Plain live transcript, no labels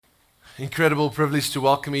Incredible privilege to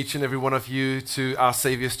welcome each and every one of you to our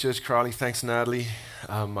Savior's Church, Crowley. Thanks, Natalie.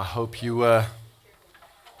 I hope you're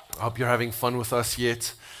having fun with us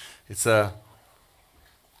yet. It's the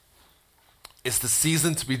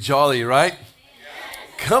season to be jolly, right?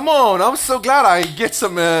 Come on! I'm so glad I get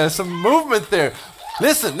some movement there.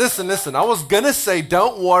 Listen. I was gonna say,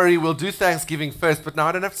 don't worry, we'll do Thanksgiving first, but now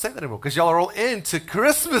I don't have to say that anymore because y'all are all into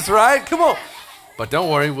Christmas, right? Come on. But don't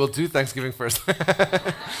worry, we'll do Thanksgiving first.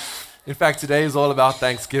 In fact, today is all about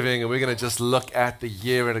Thanksgiving, and we're going to just look at the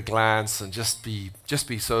year at a glance and just be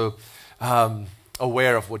so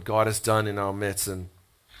aware of what God has done in our midst. And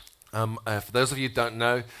for those of you who don't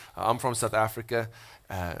know, I'm from South Africa.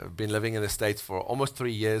 I've been living in the States for almost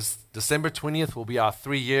 3 years. December 20th will be our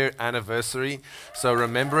 3-year anniversary. So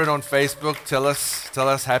remember it on Facebook. Tell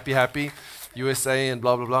us happy USA and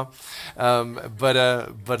blah blah blah.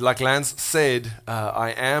 But like Lance said,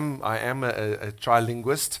 I am a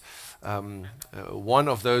trilinguist. One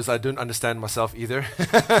of those I don't understand myself either.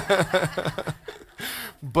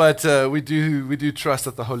 But we do trust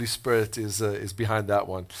that the Holy Spirit is behind that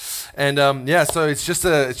one, and so it's just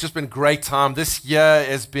been a great time. This year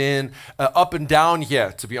has been up and down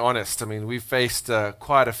here, to be honest. I mean, we've faced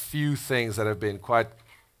quite a few things that have been quite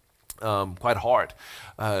hard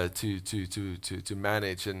to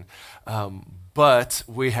manage, and but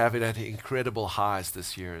we have it at incredible highs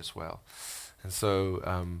this year as well, and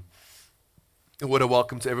so. What a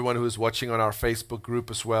welcome to everyone who is watching on our Facebook group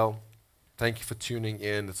as well. Thank you for tuning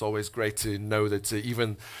in. It's always great to know that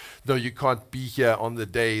even though you can't be here on the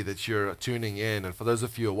day that you're tuning in, and for those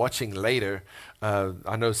of you who are watching later,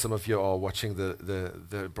 I know some of you are watching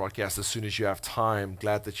the broadcast as soon as you have time.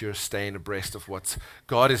 Glad that you're staying abreast of what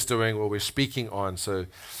God is doing, what we're speaking on. So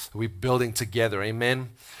we're building together. Amen.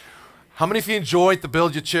 How many of you enjoyed the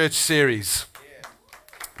Build Your Church series?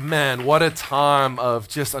 Man, what a time of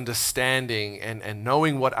just understanding and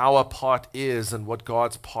knowing what our part is and what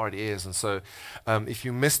God's part is. And so if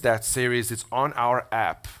you missed that series, it's on our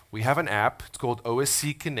app. We have an app. It's called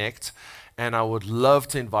OSC Connect. And I would love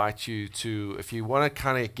to invite you to, if you want to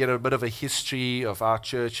kind of get a bit of a history of our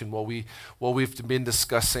church and what we've been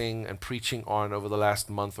discussing and preaching on over the last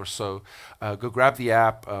month or so, go grab the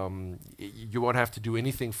app. You won't have to do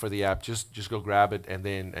anything for the app. Just go grab it,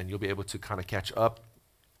 and you'll be able to kind of catch up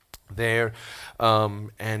there,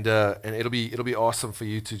 and it'll be awesome for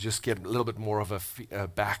you to just get a little bit more of a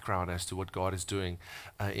background as to what God is doing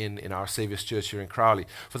in our Savior's Church here in Crowley.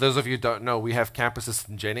 For those of you who don't know, we have campuses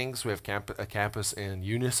in Jennings, we have a campus in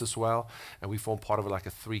Eunice as well, and we form part of like a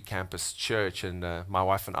 3-campus church. And my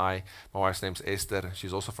wife's name's Esther.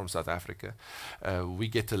 She's also from South Africa. We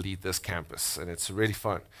get to lead this campus, and it's really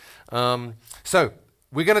fun. So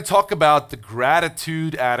we're going to talk about the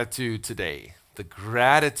gratitude attitude today. The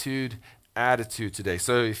gratitude attitude today.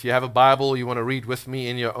 So if you have a Bible, you want to read with me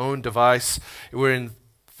in your own device. We're in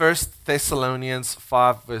 1 Thessalonians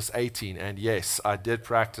 5 verse 18. And yes, I did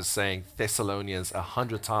practice saying Thessalonians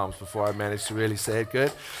 100 times before I managed to really say it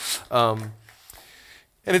good. And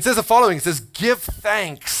it says the following. It says, give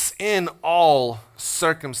thanks in all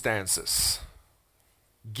circumstances.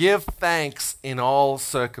 Give thanks in all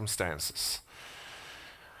circumstances.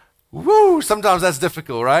 Woo! Sometimes that's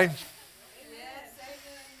difficult, right?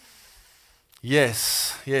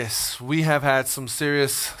 Yes. We have had some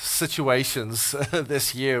serious situations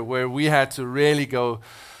this year where we had to really go,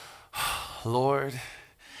 Lord,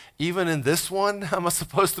 even in this one, am I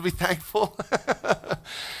supposed to be thankful?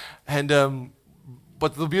 And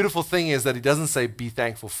but the beautiful thing is that he doesn't say be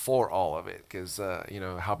thankful for all of it, because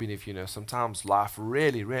how many of you know sometimes life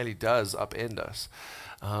really, really does upend us,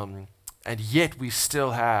 and yet we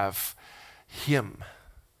still have Him,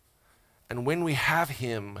 and when we have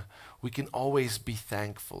Him, we can always be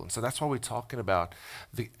thankful. And so that's why we're talking about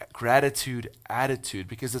the gratitude attitude,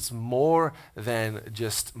 because it's more than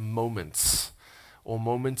just moments or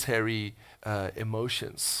momentary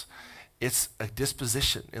emotions. It's a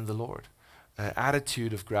disposition in the Lord, an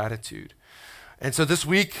attitude of gratitude. And so this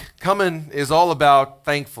week coming is all about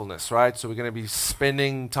thankfulness, right? So we're going to be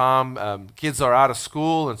spending time. Kids are out of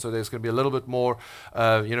school, and so there's going to be a little bit more,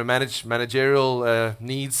 managerial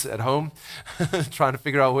needs at home, trying to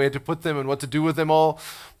figure out where to put them and what to do with them all.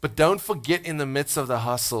 But don't forget, in the midst of the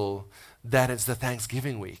hustle, that it's the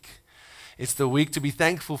Thanksgiving week. It's the week to be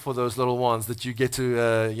thankful for those little ones that you get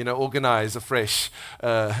to, organize afresh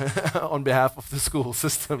on behalf of the school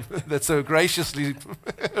system that so graciously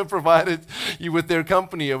provided you with their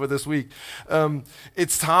company over this week.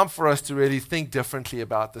 It's time for us to really think differently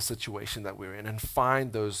about the situation that we're in and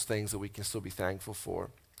find those things that we can still be thankful for.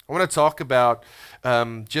 I want to talk about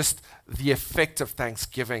just the effect of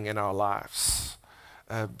Thanksgiving in our lives.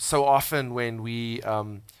 So often when we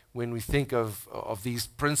think of these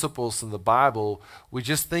principles in the Bible, we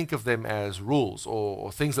just think of them as rules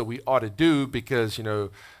or things that we ought to do because,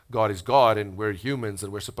 God is God and we're humans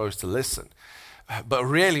and we're supposed to listen. But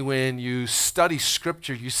really, when you study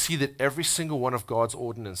Scripture, you see that every single one of God's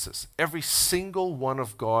ordinances, every single one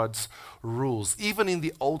of God's rules, even in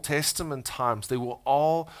the Old Testament times, they were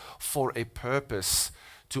all for a purpose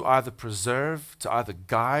to either preserve, to either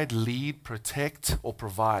guide, lead, protect, or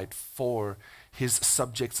provide for His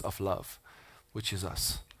subjects of love, which is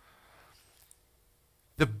us.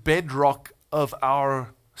 The bedrock of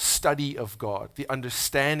our study of God, the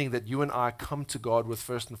understanding that you and I come to God with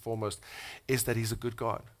first and foremost, is that He's a good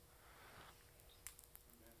God.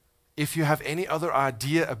 If you have any other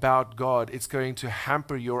idea about God, it's going to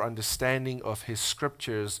hamper your understanding of His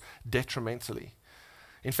scriptures detrimentally.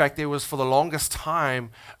 In fact, there was for the longest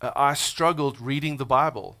time, I struggled reading the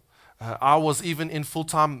Bible. I was even in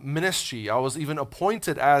full-time ministry. I was even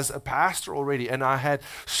appointed as a pastor already, and I had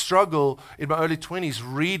struggled in my early 20s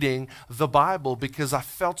reading the Bible because I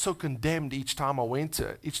felt so condemned each time I went to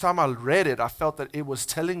it. Each time I read it, I felt that it was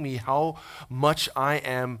telling me how much I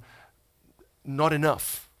am not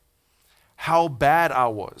enough, how bad I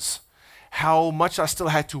was, how much I still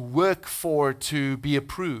had to work for to be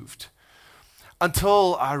approved,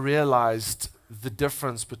 until I realized the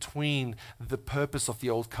difference between the purpose of the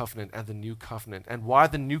Old Covenant and the New Covenant, and why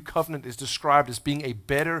the New Covenant is described as being a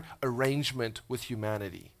better arrangement with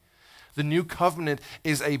humanity. The New Covenant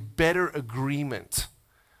is a better agreement.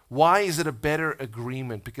 Why is it a better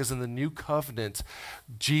agreement? Because in the New Covenant,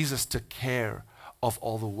 Jesus took care of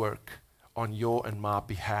all the work on your and my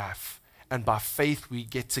behalf. And by faith, we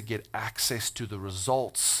get access to the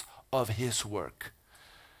results of His work.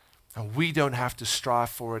 And we don't have to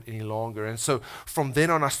strive for it any longer. And so from then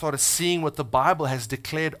on, I started seeing what the Bible has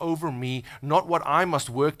declared over me, not what I must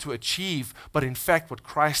work to achieve, but in fact what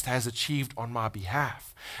Christ has achieved on my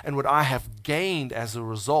behalf and what I have gained as a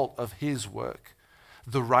result of His work.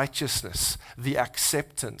 The righteousness, the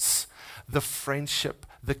acceptance, the friendship,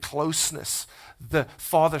 the closeness, the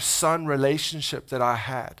father-son relationship that I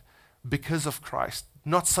had because of Christ.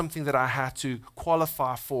 Not something that I had to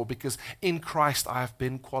qualify for, because in Christ I have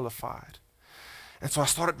been qualified. And so I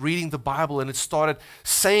started reading the Bible, and it started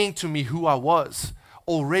saying to me who I was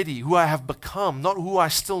already, who I have become, not who I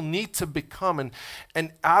still need to become.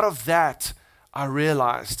 And out of that, I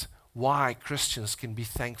realized why Christians can be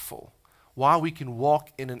thankful, why we can walk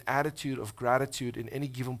in an attitude of gratitude in any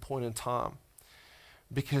given point in time.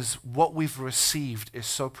 Because what we've received is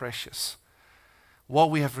so precious. What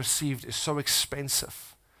we have received is so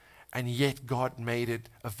expensive, and yet God made it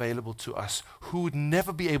available to us who would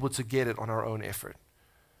never be able to get it on our own effort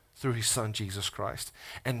through His Son, Jesus Christ.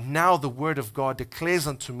 And now the Word of God declares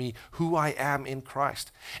unto me who I am in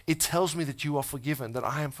Christ. It tells me that you are forgiven, that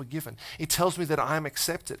I am forgiven. It tells me that I am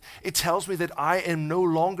accepted. It tells me that I am no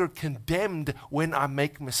longer condemned when I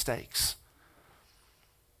make mistakes.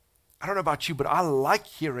 I don't know about you, but I like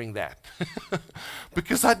hearing that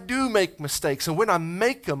because I do make mistakes. And when I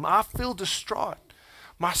make them, I feel distraught.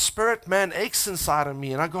 My spirit, man, aches inside of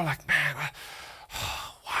me. And I go like, man,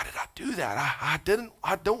 why did I do that?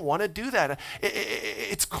 I don't want to do that.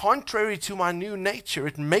 It's contrary to my new nature.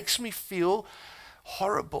 It makes me feel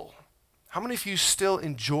horrible. How many of you still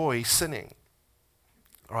enjoy sinning?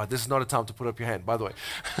 All right, this is not a time to put up your hand, by the way.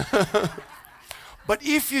 But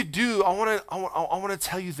if you do, I want to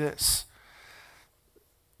tell you this.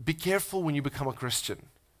 Be careful when you become a Christian,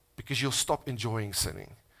 because you'll stop enjoying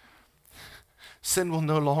sinning. Sin will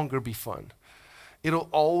no longer be fun. It'll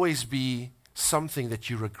always be something that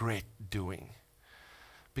you regret doing,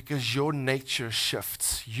 because your nature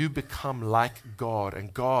shifts. You become like God,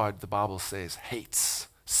 and God, the Bible says, hates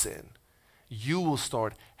sin. You will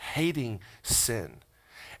start hating sin.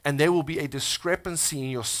 And there will be a discrepancy in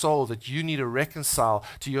your soul that you need to reconcile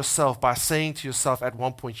to yourself by saying to yourself at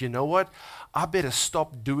one point, you know what? I better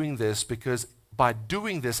stop doing this, because by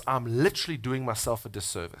doing this, I'm literally doing myself a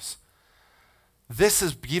disservice. This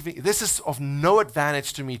is of no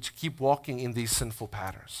advantage to me to keep walking in these sinful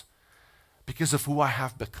patterns because of who I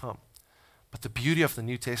have become. But the beauty of the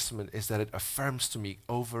New Testament is that it affirms to me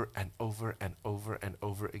over and over and over and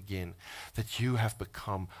over again that you have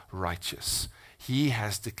become righteous. He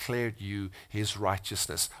has declared you His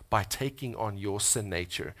righteousness by taking on your sin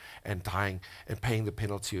nature and dying and paying the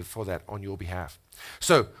penalty for that on your behalf.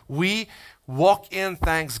 So we walk in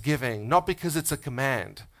thanksgiving, not because it's a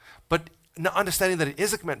command, but not understanding that it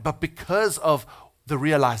is a command, but because of the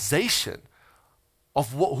realization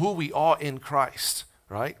of who we are in Christ,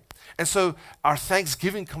 right? And so our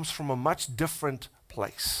thanksgiving comes from a much different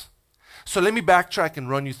place. So let me backtrack and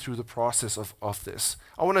run you through the process of this.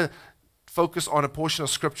 I want to focus on a portion of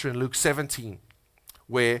scripture in Luke 17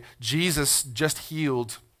 where Jesus just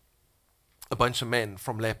healed a bunch of men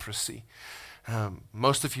from leprosy.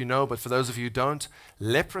 Most of you know, but for those of you who don't,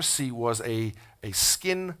 leprosy was a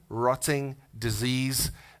skin-rotting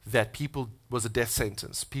disease that was a death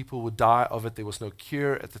sentence. People would die of it. There was no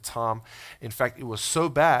cure at the time. In fact, it was so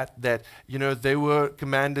bad that, they were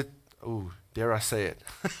commanded, dare I say it?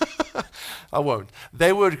 I won't.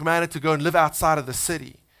 They were commanded to go and live outside of the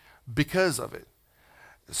city because of it,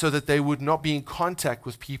 so that they would not be in contact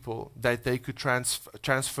with people that they could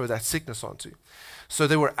transfer that sickness onto. So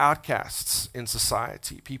they were outcasts in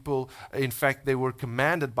society. People, in fact, they were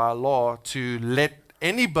commanded by law to let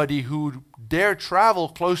anybody who dare travel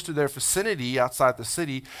close to their vicinity outside the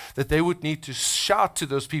city, that they would need to shout to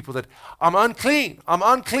those people that, I'm unclean, I'm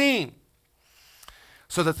unclean.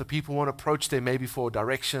 So that the people won't approach them maybe for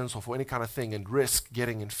directions or for any kind of thing and risk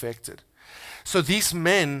getting infected. So these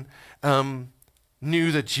men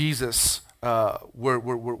knew that Jesus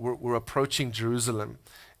were approaching Jerusalem.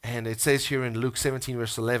 And it says here in Luke 17,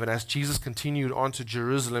 verse 11, as Jesus continued on to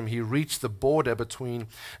Jerusalem, he reached the border between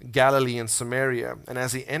Galilee and Samaria. And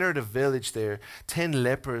as he entered a village there, 10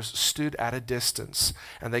 lepers stood at a distance,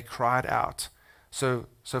 and they cried out. So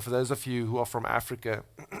for those of you who are from Africa,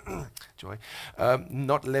 Joy,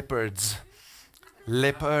 not leopards,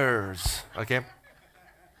 lepers, okay?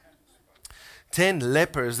 10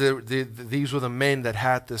 lepers, these were the men that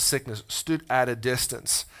had this sickness, stood at a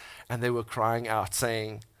distance, and they were crying out,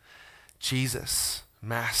 saying, Jesus,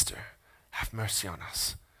 Master, have mercy on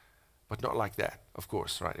us. But not like that, of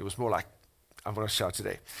course, right? It was more like, I'm going to shout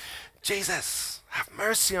today, Jesus, have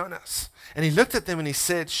mercy on us. And he looked at them and he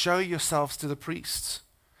said, show yourselves to the priests.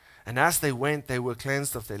 And as they went, they were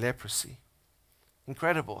cleansed of their leprosy.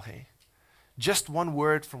 Incredible, hey? Just one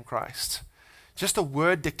word from Christ. Just a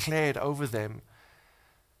word declared over them.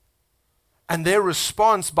 And their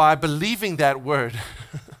response by believing that word,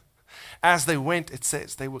 as they went, it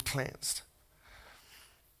says, they were cleansed.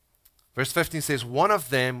 Verse 15 says, one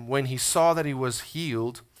of them, when he saw that he was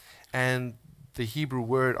healed, and the Hebrew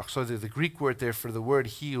word, the Greek word there for the word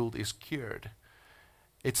healed is cured.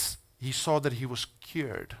 He saw that he was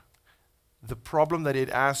cured. The problem that he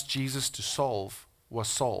had asked Jesus to solve was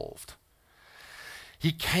solved.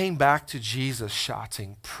 He came back to Jesus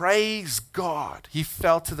shouting, praise God. He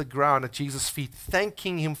fell to the ground at Jesus' feet,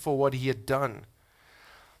 thanking him for what he had done.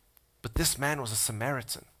 But this man was a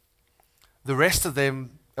Samaritan. The rest of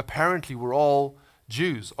them apparently were all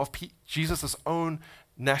Jews of Jesus' own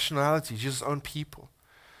nationality, Jesus' own people.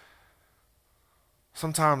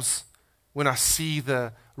 Sometimes when I see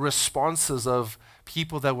the responses of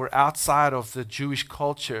people that were outside of the Jewish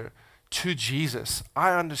culture to Jesus,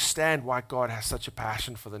 I understand why God has such a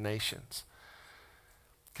passion for the nations.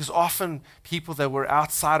 Because often people that were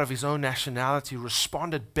outside of his own nationality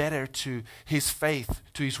responded better to his faith,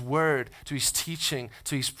 to his word, to his teaching,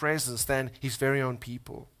 to his presence than his very own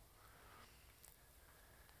people.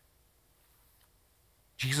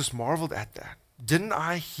 Jesus marveled at that. Didn't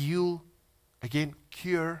I heal, again,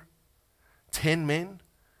 cure 10 men?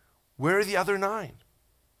 Where are the other 9?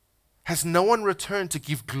 Has no one returned to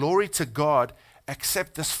give glory to God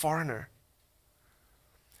except this foreigner?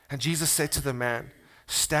 And Jesus said to the man,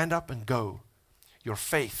 stand up and go. Your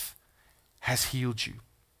faith has healed you.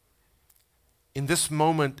 In this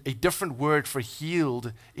moment, a different word for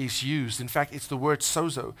healed is used. In fact, it's the word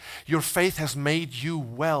sozo. Your faith has made you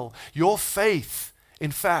well. Your faith,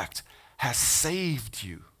 in fact, has saved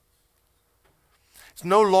you. It's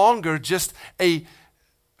no longer just a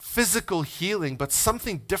physical healing, but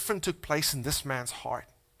something different took place in this man's heart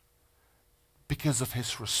because of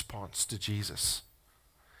his response to Jesus.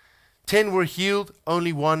 10 were healed,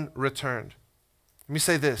 only 1 returned. Let me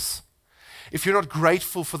say this. If you're not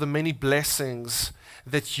grateful for the many blessings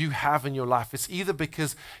that you have in your life, it's either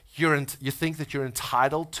because you think that you're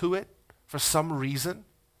entitled to it for some reason,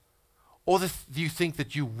 or you think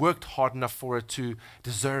that you worked hard enough for it to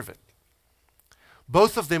deserve it.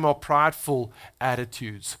 Both of them are prideful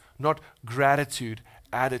attitudes, not gratitude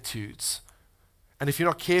attitudes. And if you're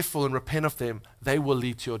not careful and repent of them, they will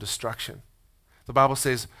lead to your destruction. The Bible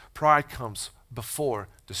says pride comes before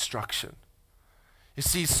destruction. You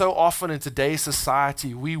see, so often in today's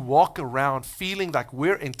society, we walk around feeling like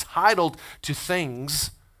we're entitled to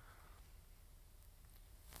things,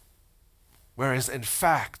 whereas in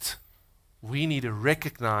fact, we need to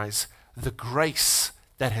recognize the grace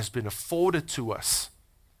that has been afforded to us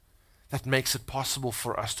that makes it possible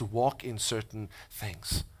for us to walk in certain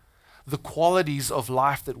things. the qualities of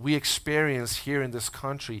life that we experience here in this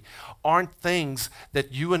country aren't things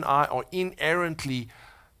that you and I are inherently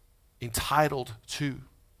entitled to.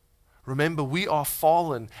 Remember, we are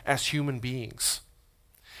fallen as human beings.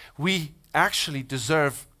 We actually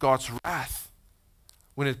deserve God's wrath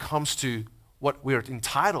when it comes to what we're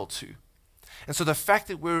entitled to. And so the fact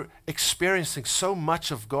that we're experiencing so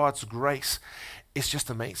much of God's grace is just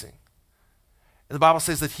amazing. And the Bible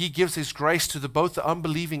says that He gives His grace to both the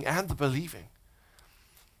unbelieving and the believing.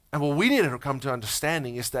 And what we need to come to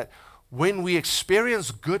understanding is that when we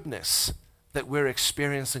experience goodness, that we're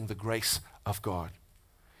experiencing the grace of God.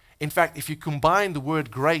 In fact, if you combine the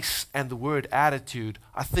word grace and the word attitude,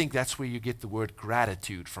 I think that's where you get the word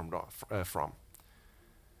gratitude from.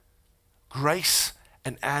 Grace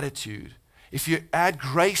and attitude. If you add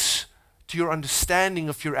grace to your understanding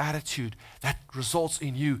of your attitude, that results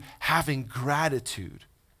in you having gratitude.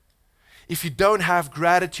 If you don't have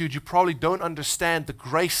gratitude, you probably don't understand the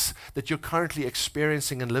grace that you're currently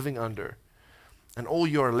experiencing and living under. And all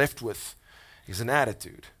you're left with is an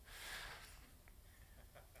attitude.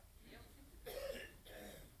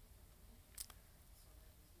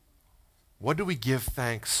 What do we give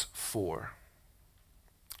thanks for?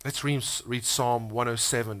 Let's read Psalm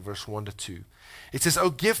 107, verse 1 to 2. It says, "Oh,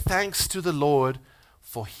 give thanks to the Lord,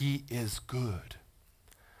 for He is good.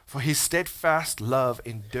 For His steadfast love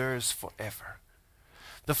endures forever."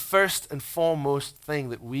 The first and foremost thing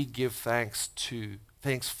that we give thanks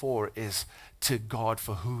for is to God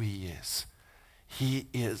for who He is. He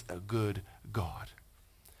is a good God.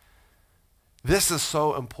 This is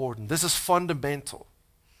so important. This is fundamental.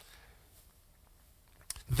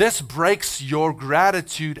 This breaks your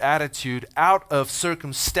gratitude attitude out of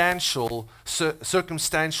circumstantial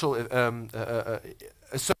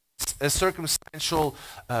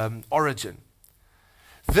origin.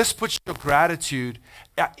 This puts your gratitude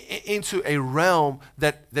into a realm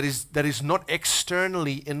that is not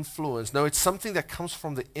externally influenced. No, it's something that comes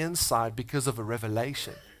from the inside because of a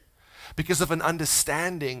revelation, because of an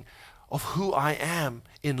understanding of who I am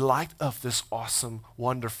in light of this awesome,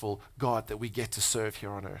 wonderful God that we get to serve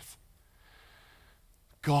here on earth.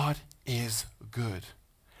 God is good,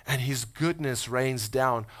 and His goodness rains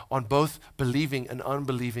down on both believing and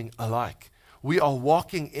unbelieving alike. We are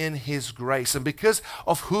walking in His grace, and because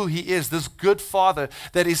of who He is, this good Father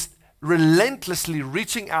that is relentlessly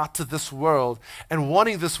reaching out to this world and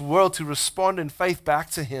wanting this world to respond in faith back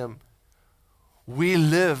to Him, we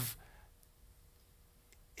live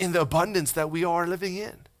in the abundance that we are living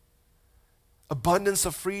in. Abundance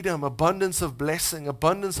of freedom, abundance of blessing,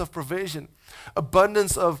 abundance of provision,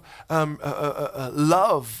 abundance of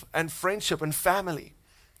love and friendship and family.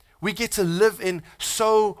 We get to live in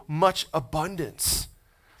so much abundance,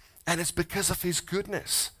 and it's because of His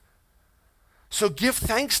goodness. So give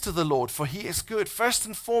thanks to the Lord, for He is good. First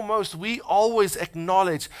and foremost, we always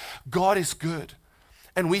acknowledge God is good.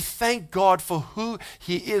 And we thank God for who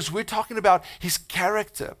He is. We're talking about His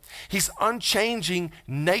character, His unchanging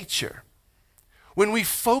nature. When we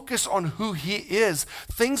focus on who He is,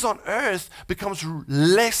 things on earth becomes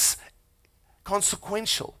less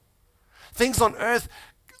consequential. Things on earth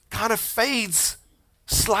kind of fades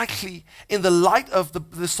slightly in the light of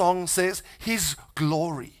the song says, His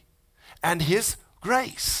glory and His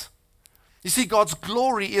grace. You see, God's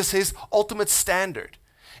glory is His ultimate standard.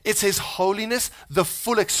 It's His holiness, the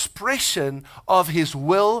full expression of His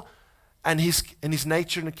will and His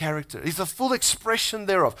nature and character. It's a full expression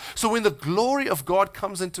thereof. So when the glory of God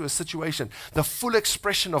comes into a situation, the full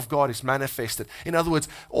expression of God is manifested. In other words,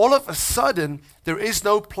 all of a sudden, there is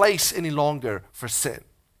no place any longer for sin.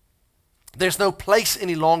 There's no place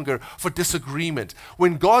any longer for disagreement.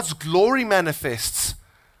 When God's glory manifests,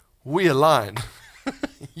 we align.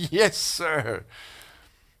 Yes, sir.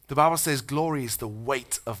 The Bible says glory is the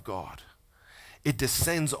weight of God. It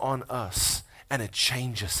descends on us and it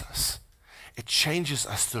changes us. It changes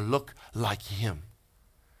us to look like Him.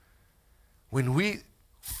 When we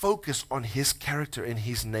focus on His character and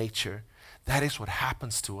His nature, that is what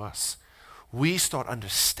happens to us. We start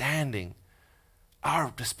understanding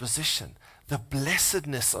our disposition, the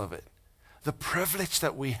blessedness of it, the privilege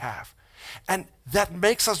that we have. And that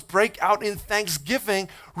makes us break out in thanksgiving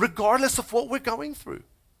regardless of what we're going through.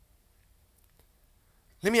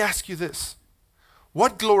 Let me ask you this.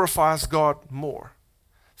 What glorifies God more?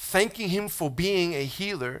 Thanking Him for being a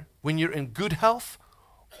healer when you're in good health,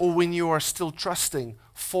 or when you are still trusting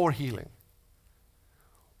for healing?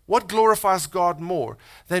 What glorifies God more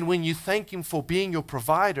than when you thank Him for being your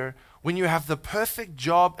provider when you have the perfect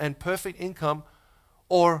job and perfect income,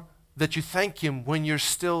 or that you thank Him when you're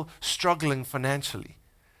still struggling financially?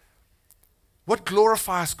 What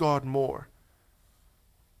glorifies God more?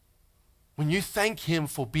 When you thank Him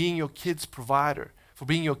for being your kid's provider, for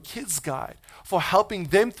being your kid's guide, for helping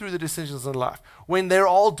them through the decisions in life, when they're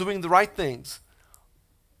all doing the right things?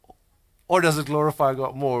 Or does it glorify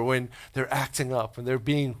God more when they're acting up and they're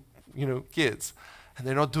being, kids, and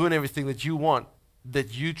they're not doing everything that you want,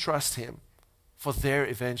 that you trust Him for their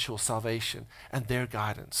eventual salvation and their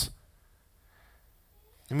guidance?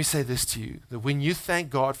 Let me say this to you, that when you thank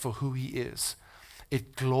God for who He is,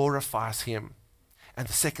 it glorifies Him. And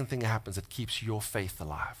the second thing that happens, it keeps your faith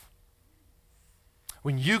alive.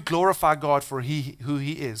 When you glorify God for who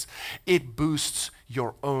He is, it boosts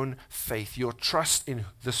your own faith, your trust in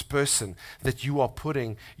this person that you are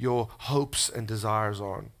putting your hopes and desires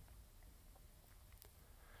on.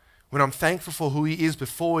 When I'm thankful for who He is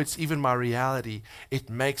before it's even my reality, it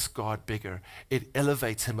makes God bigger. It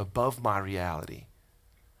elevates Him above my reality.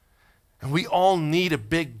 And we all need a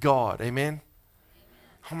big God, amen?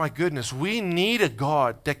 Oh my goodness, we need a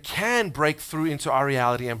God that can break through into our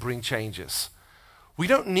reality and bring changes. We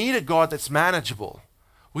don't need a God that's manageable.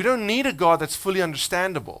 We don't need a God that's fully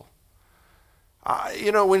understandable.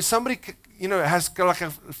 When somebody has got like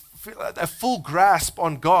a full grasp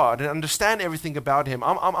on God and understand everything about Him,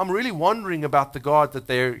 I'm really wondering about the God that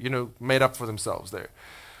they're made up for themselves there.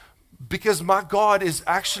 Because my God is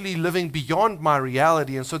actually living beyond my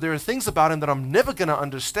reality, and so there are things about Him that I'm never going to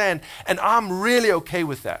understand, and I'm really okay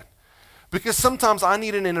with that. Because sometimes I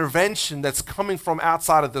need an intervention that's coming from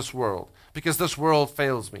outside of this world, because this world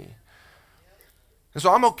fails me. And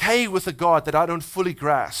so I'm okay with a God that I don't fully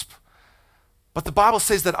grasp. But the Bible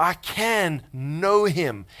says that I can know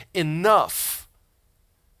Him enough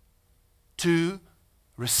to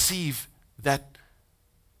receive the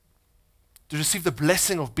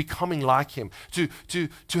blessing of becoming like Him,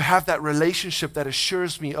 to have that relationship that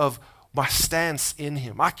assures me of my stance in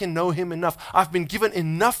Him. I can know Him enough. I've been given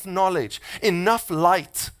enough knowledge, enough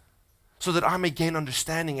light, so that I may gain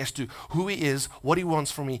understanding as to who He is, what He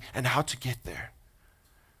wants from me, and how to get there.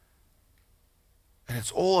 And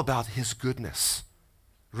it's all about His goodness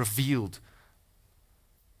revealed.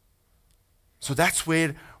 So that's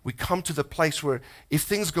where we come to the place where if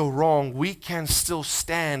things go wrong, we can still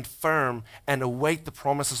stand firm and await the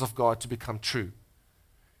promises of God to become true.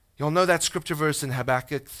 You'll know that scripture verse in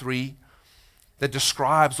Habakkuk 3 that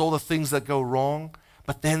describes all the things that go wrong,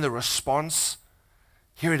 but then the response,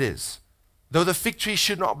 here it is. Though the fig tree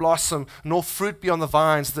should not blossom, nor fruit be on the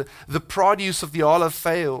vines, the produce of the olive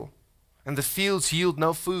fail, and the fields yield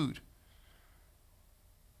no food.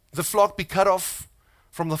 The flock be cut off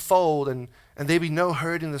from the fold, and there be no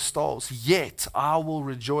herd in the stalls. Yet I will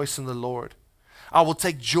rejoice in the Lord. I will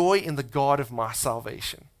take joy in the God of my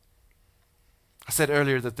salvation. I said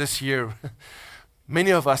earlier that this year,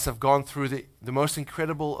 many of us have gone through the most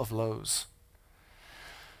incredible of lows.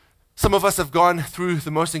 Some of us have gone through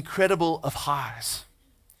the most incredible of highs.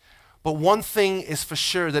 But one thing is for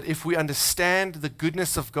sure, that if we understand the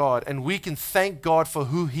goodness of God and we can thank God for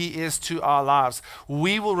who He is to our lives,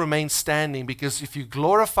 we will remain standing. Because if you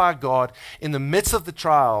glorify God in the midst of the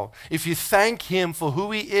trial, if you thank Him for who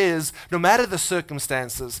He is, no matter the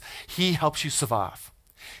circumstances, He helps you survive.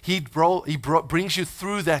 He brings you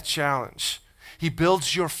through that challenge. He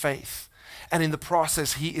builds your faith. And in the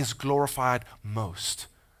process, He is glorified most.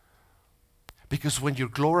 Because when you're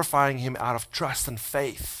glorifying Him out of trust and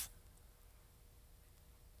faith,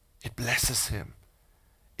 it blesses Him.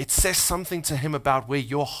 It says something to Him about where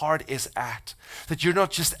your heart is at. That you're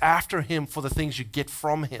not just after Him for the things you get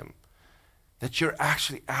from Him. That you're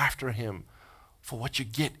actually after Him for what you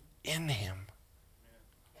get in Him.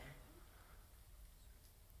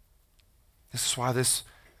 This is why this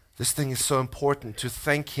thing is so important, to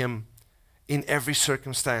thank Him in every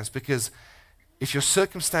circumstance. Because if your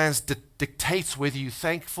circumstance dictates whether you're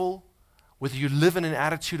thankful, whether you live in an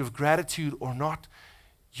attitude of gratitude or not,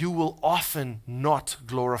 you will often not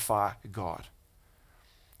glorify God.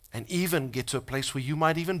 And even get to a place where you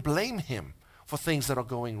might even blame Him for things that are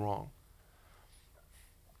going wrong.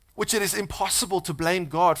 Which it is impossible to blame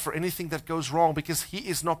God for anything that goes wrong, because He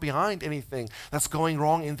is not behind anything that's going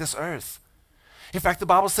wrong in this earth. In fact, the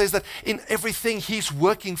Bible says that in everything He's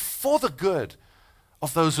working for the good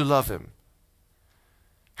of those who love Him.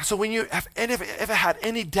 So when you have ever had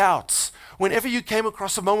any doubts, whenever you came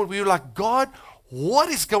across a moment where you're like, God, what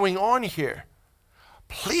is going on here?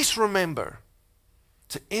 Please remember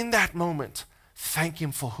to, in that moment, thank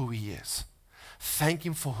Him for who He is. Thank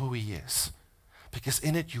Him for who He is. Because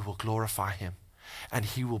in it you will glorify Him. And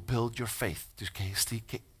He will build your faith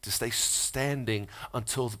to stay standing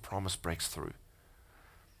until the promise breaks through.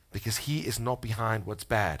 Because He is not behind what's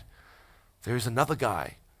bad. There is another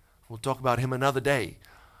guy We'll talk about him another day.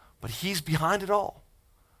 But he's behind it all.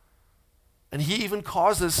 And he even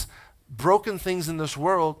causes broken things in this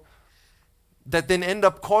world that then end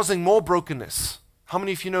up causing more brokenness. How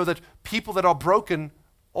many of you know that people that are broken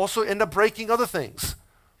also end up breaking other things?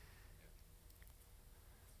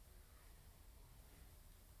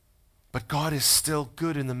 But God is still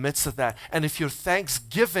good in the midst of that. And if your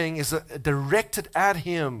thanksgiving is directed at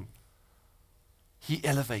him, he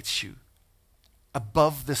elevates you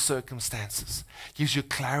above the circumstances, gives you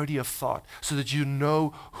clarity of thought so that you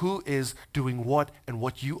know who is doing what and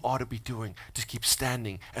what you ought to be doing to keep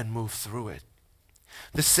standing and move through it.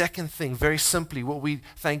 The second thing, very simply, what we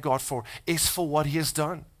thank God for is for what he has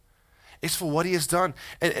done. It's for what he has done.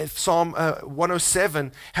 And Psalm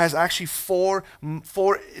 107 has actually four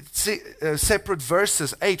separate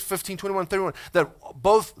verses, 8, 15, 21, 31,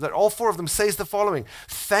 that all four of them says the following: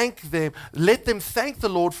 let them thank the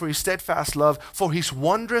Lord for his steadfast love, for his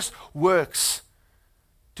wondrous works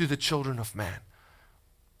to the children of man.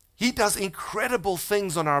 He does incredible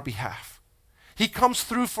things on our behalf. He comes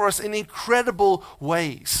through for us in incredible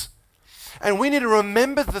ways. And we need to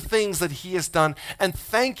remember the things that he has done and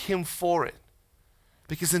thank him for it.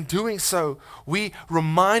 Because in doing so, we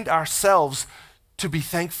remind ourselves to be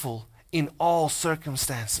thankful in all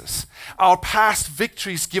circumstances. Our past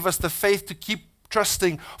victories give us the faith to keep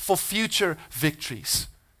trusting for future victories.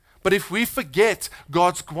 But if we forget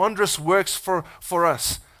God's wondrous works for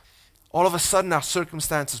us, all of a sudden our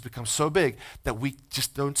circumstances become so big that we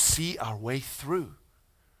just don't see our way through.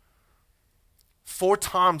 4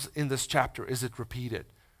 times in this chapter is it repeated.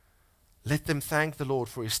 Let them thank the Lord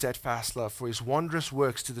for his steadfast love, for his wondrous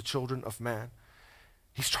works to the children of man.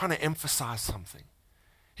 He's trying to emphasize something.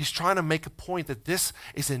 He's trying to make a point that this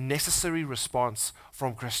is a necessary response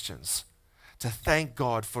from Christians, to thank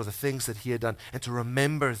God for the things that he had done and to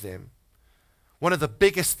remember them. One of the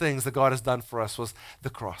biggest things that God has done for us was the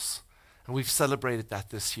cross. And we've celebrated that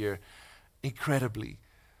this year incredibly.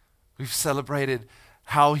 We've celebrated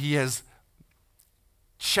how he has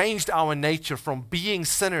changed our nature from being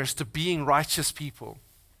sinners to being righteous people.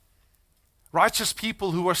 Righteous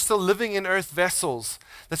people who are still living in earth vessels,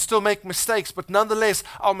 that still make mistakes, but nonetheless,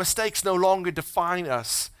 our mistakes no longer define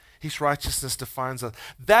us. His righteousness defines us.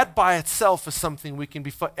 That by itself is something we can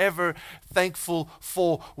be forever thankful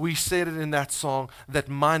for. We said it in that song, that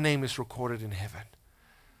my name is recorded in heaven.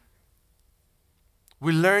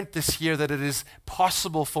 We learned this year that it is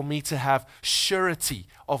possible for me to have surety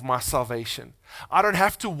of my salvation. I don't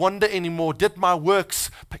have to wonder anymore, did my works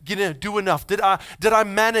do enough? Did I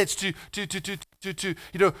manage to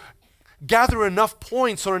gather enough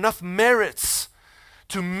points or enough merits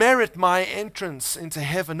to merit my entrance into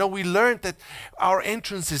heaven? No, we learned that our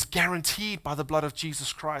entrance is guaranteed by the blood of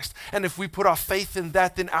Jesus Christ. And if we put our faith in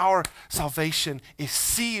that, then our salvation is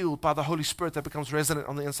sealed by the Holy Spirit that becomes resident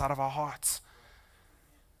on the inside of our hearts.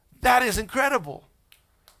 That is incredible.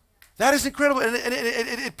 That is incredible. And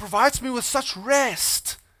it provides me with such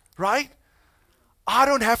rest, right? I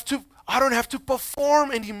don't have to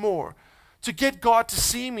perform anymore to get God to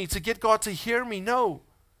see me, to get God to hear me. No.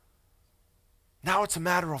 Now it's a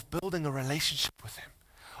matter of building a relationship with him,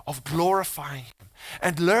 of glorifying him,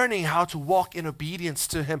 and learning how to walk in obedience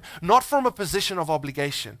to him, not from a position of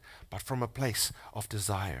obligation, but from a place of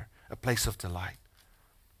desire, a place of delight.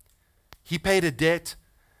 He paid a debt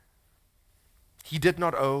he did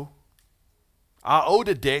not owe. I owed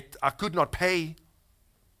a debt I could not pay.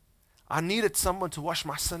 I needed someone to wash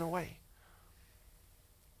my sin away.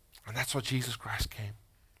 And that's what Jesus Christ came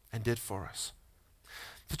and did for us.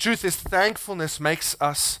 The truth is, thankfulness makes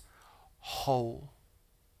us whole.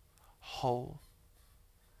 Whole.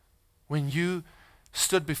 When you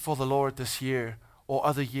stood before the Lord this year or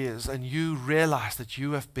other years and you realize that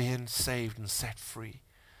you have been saved and set free,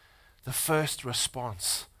 the first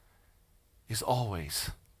response is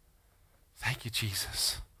always, thank you,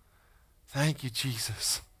 Jesus. Thank you,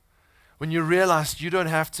 Jesus. When you realize you don't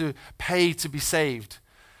have to pay to be saved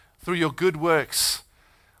through your good works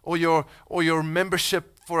or your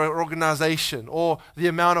membership for an organization or the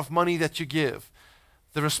amount of money that you give,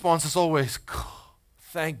 the response is always,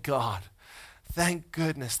 thank God. Thank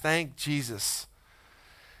goodness. Thank Jesus.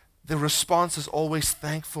 The response is always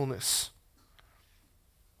thankfulness.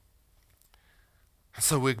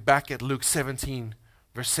 So we're back at Luke 17,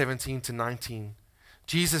 verse 17 to 19.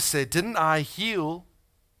 Jesus said, didn't I heal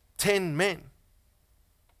 10 men?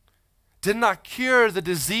 Didn't I cure the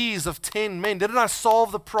disease of 10 men? Didn't I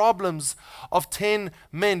solve the problems of 10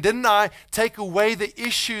 men? Didn't I take away the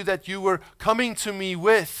issue that you were coming to me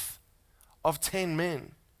with of 10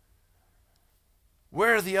 men?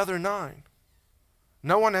 Where are the other 9?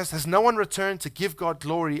 Has no one returned to give God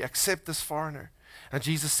glory except this foreigner? And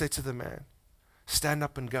Jesus said to the man, stand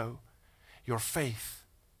up and go. Your faith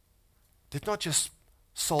did not just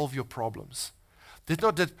solve your problems, did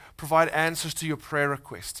not provide answers to your prayer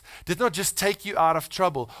requests, did not just take you out of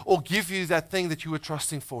trouble or give you that thing that you were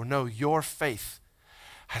trusting for. No, your faith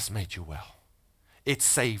has made you well. It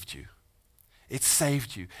saved you. It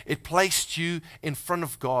saved you. It placed you in front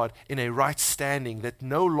of God in a right standing that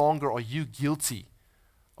no longer are you guilty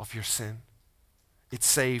of your sin. It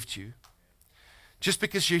saved you. Just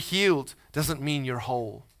because you're healed doesn't mean you're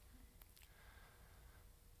whole.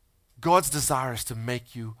 God's desire is to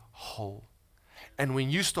make you whole. And when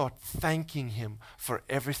you start thanking Him for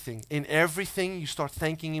everything, in everything you start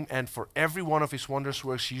thanking Him, and for every one of His wondrous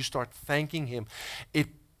works you start thanking Him, it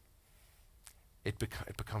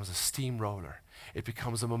becomes a steamroller. It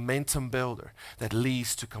becomes a momentum builder that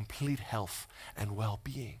leads to complete health and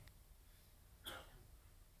well-being.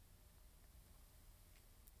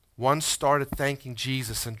 One started thanking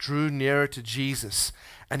Jesus and drew nearer to Jesus,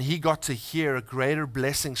 and he got to hear a greater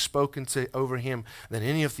blessing spoken over him than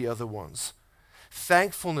any of the other ones.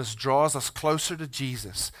 Thankfulness draws us closer to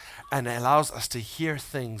Jesus and allows us to hear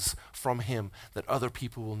things from Him that other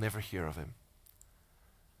people will never hear of Him.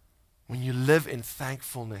 When you live in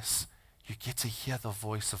thankfulness, you get to hear the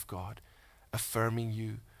voice of God, affirming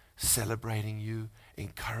you, celebrating you,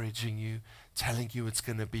 encouraging you, telling you it's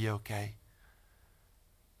going to be okay.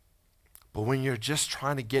 But when you're just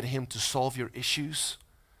trying to get Him to solve your issues,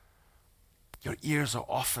 your ears are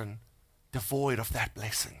often devoid of that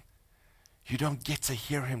blessing. You don't get to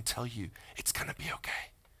hear Him tell you, it's going to be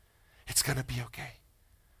okay. It's going to be okay.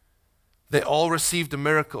 They all received a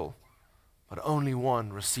miracle, but only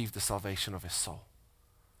one received the salvation of his soul.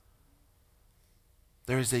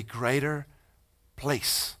 There is a greater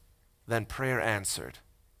place than prayer answered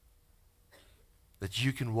that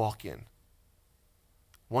you can walk in.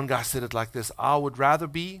 One guy said it like this: I would rather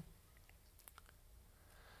be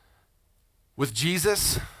with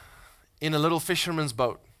Jesus in a little fisherman's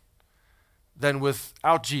boat than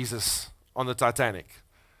without Jesus on the Titanic.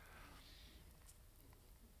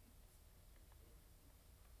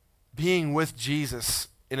 Being with Jesus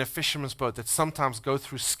in a fisherman's boat that sometimes go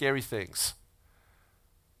through scary things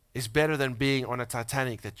is better than being on a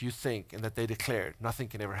Titanic that you think and that they declared nothing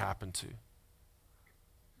can ever happen to.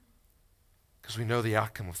 Because we know the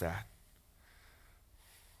outcome of that.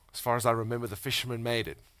 As far as I remember, the fishermen made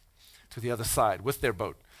it to the other side with their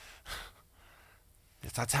boat. The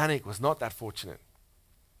Titanic was not that fortunate.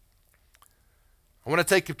 I want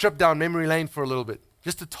to take a trip down memory lane for a little bit,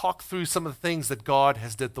 just to talk through some of the things that God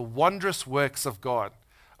has did, the wondrous works of God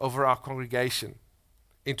over our congregation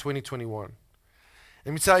in 2021.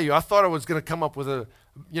 Let me tell you, I thought I was going to come up with a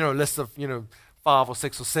list of 5 or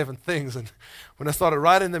 6 or 7 things, and when I started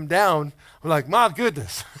writing them down, I'm like, my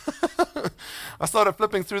goodness. I started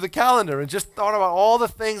flipping through the calendar and just thought about all the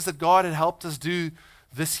things that God had helped us do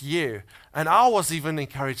this year, and I was even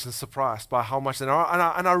encouraged and surprised by how much, and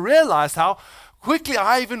I realized how quickly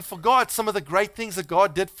I even forgot some of the great things that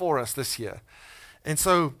God did for us this year. And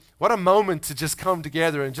so, what a moment to just come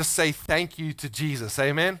together and just say thank you to Jesus,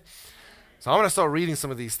 amen? So I'm going to start reading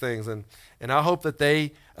some of these things, and I hope that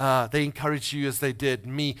they encourage you as they did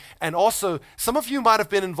me. And also, some of you might have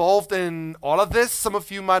been involved in all of this. Some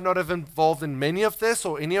of you might not have been involved in many of this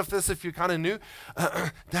or any of this if you're kind of new.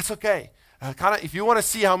 That's okay. If you want to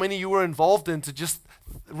see how many you were involved in, to just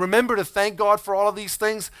remember to thank God for all of these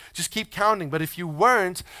things, just keep counting. But if you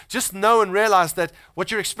weren't, just know and realize that what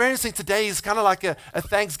you're experiencing today is kind of like a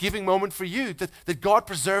Thanksgiving moment for you, that God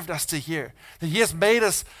preserved us to here, that He has made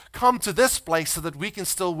us come to this place so that we can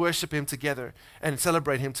still worship Him together and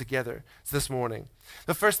celebrate Him together this morning.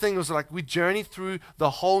 The first thing was we journeyed through the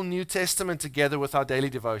whole New Testament together with our daily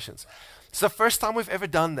devotions. It's the first time we've ever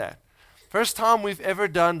done that. First time we've ever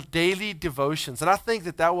done daily devotions. And I think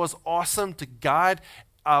that was awesome to guide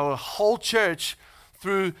our whole church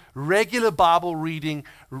through regular Bible reading,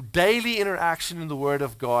 daily interaction in the Word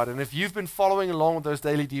of God. And if you've been following along with those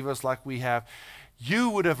daily devos like we have, you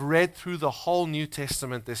would have read through the whole New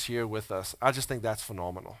Testament this year with us. I just think that's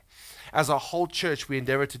phenomenal. As a whole church, we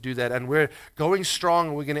endeavor to do that. And we're going strong,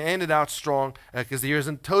 and we're going to end it out strong because the year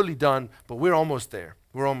isn't totally done, but we're almost there.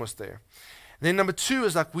 We're almost there. Then number 2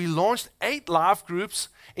 is we launched 8 live groups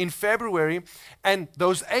in February, and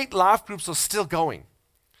those 8 live groups are still going.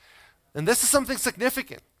 And this is something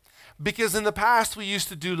significant, because in the past we used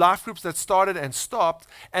to do live groups that started and stopped,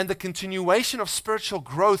 and the continuation of spiritual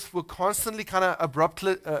growth were constantly kind of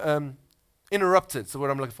abruptly interrupted. That's the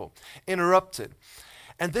word I'm looking for. Interrupted.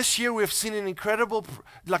 And this year we've seen an incredible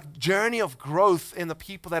journey of growth in the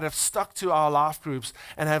people that have stuck to our life groups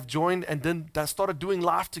and have joined and then started doing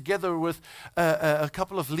life together with a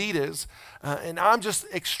couple of leaders. And I'm just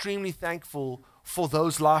extremely thankful for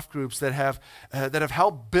those life groups that have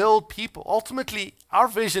helped build people. Ultimately, our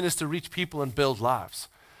vision is to reach people and build lives.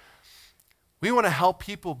 We want to help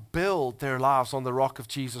people build their lives on the rock of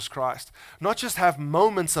Jesus Christ. Not just have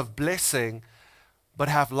moments of blessing, but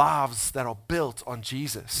have lives that are built on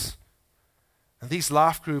Jesus. And these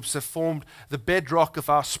life groups have formed the bedrock of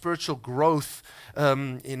our spiritual growth.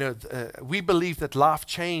 We believe that life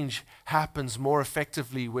change happens more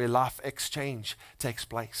effectively where life exchange takes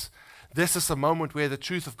place. This is a moment where the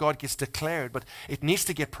truth of God gets declared, but it needs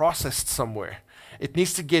to get processed somewhere. It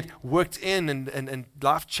needs to get worked in, and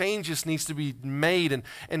life changes needs to be made,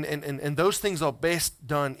 and those things are best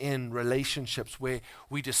done in relationships where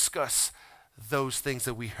we discuss those things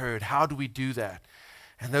that we heard. How do we do that?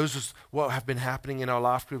 And those is what have been happening in our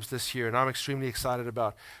life groups this year, and I'm extremely excited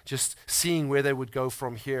about just seeing where they would go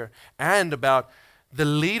from here, and about the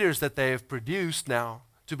leaders that they have produced now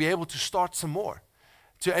to be able to start some more,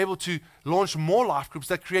 to able to launch more life groups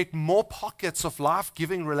that create more pockets of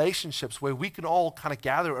life-giving relationships where we can all kind of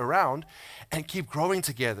gather around and keep growing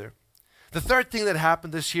together. The third thing that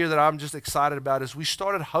happened this year that I'm just excited about is we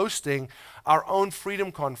started hosting our own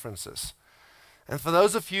freedom conferences. And for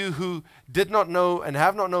those of you who did not know and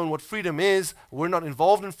have not known what freedom is, we're not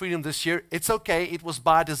involved in freedom this year, it's okay, it was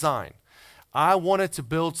by design. I wanted to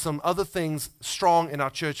build some other things strong in our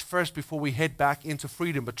church first before we head back into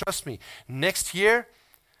freedom. But trust me, next year,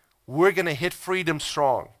 we're going to hit freedom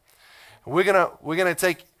strong. We're going to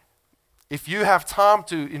take, if you have time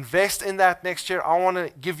to invest in that next year, I want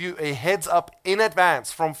to give you a heads up in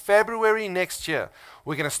advance. From February next year,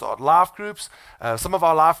 we're going to start life groups. Some of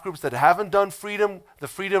our life groups that haven't done the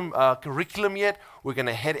freedom curriculum yet, we're going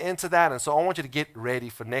to head into that. And so I want you to get ready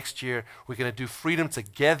for next year. We're going to do freedom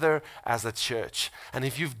together as a church. And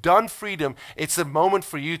if you've done freedom, it's a moment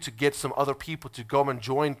for you to get some other people to go and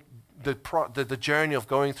join the journey of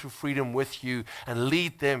going through freedom with you and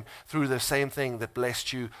lead them through the same thing that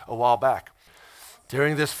blessed you a while back.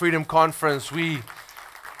 During this freedom conference,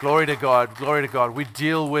 glory to God, we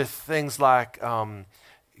deal with things like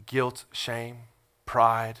guilt, shame,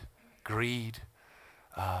 pride, greed.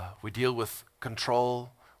 We deal with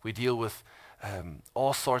control. We deal with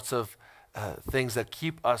all sorts of things that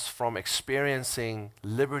keep us from experiencing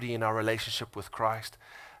liberty in our relationship with Christ,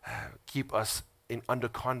 keep us under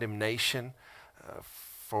condemnation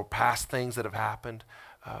for past things that have happened,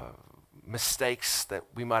 mistakes that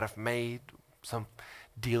we might have made, some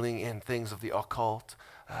dealing in things of the occult,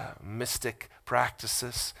 mystic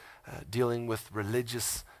practices, dealing with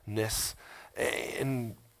religiousness,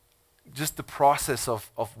 and just the process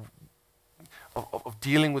of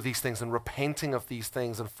dealing with these things and repenting of these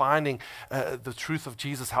things and finding the truth of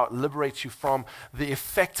Jesus, how it liberates you from the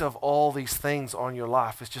effect of all these things on your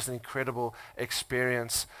life. It's just an incredible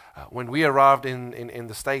experience. When we arrived in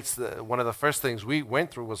the States, one of the first things we went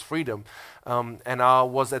through was freedom. And I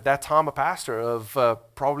was at that time a pastor of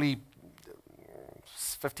probably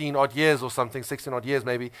 15 odd years or something, 16 odd years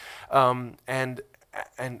maybe. And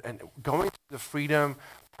going to the freedom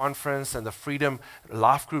conference and the freedom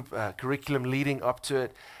life group curriculum leading up to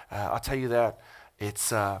it, I'll tell you that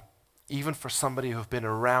it's even for somebody who've been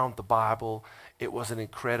around the Bible, it was an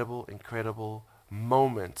incredible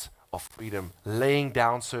moment of freedom, laying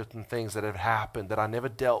down certain things that have happened that I never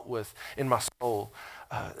dealt with in my soul.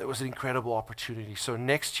 It was an incredible opportunity. So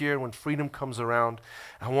next year when freedom comes around,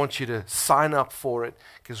 I want you to sign up for it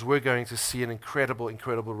because we're going to see an incredible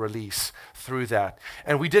release through that.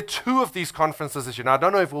 And we did 2 of these conferences this year. Now, I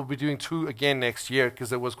don't know if we'll be doing 2 again next year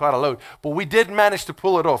because it was quite a load, but we did manage to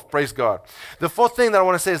pull it off, praise God. The fourth thing that I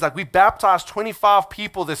want to say is we baptized 25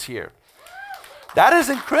 people this year. That is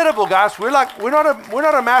incredible, guys. We're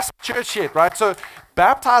not a massive church yet, right? So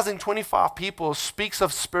baptizing 25 people speaks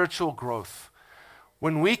of spiritual growth.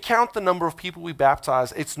 When we count the number of people we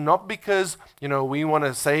baptize, it's not because we want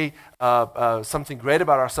to say something great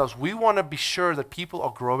about ourselves. We want to be sure that people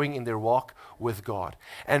are growing in their walk with God.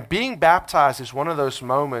 And being baptized is one of those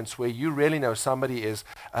moments where you really know somebody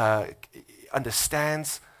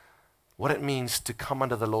understands what it means to come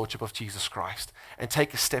under the lordship of Jesus Christ and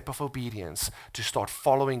take a step of obedience to start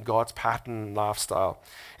following God's pattern and lifestyle.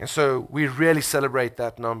 And so we really celebrate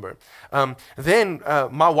that number. Then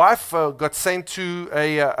my wife got sent to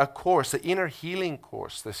a course, an inner healing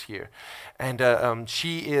course this year. And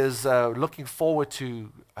she is looking forward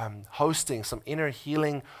to hosting some inner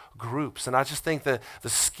healing groups. And I just think that the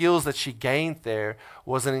skills that she gained there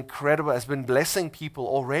was an incredible, has been blessing people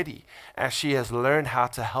already as she has learned how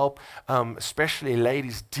to help, especially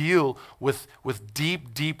ladies, deal with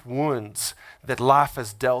deep, deep wounds that life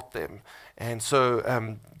has dealt them. And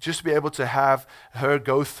so just to be able to have her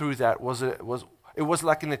go through that it was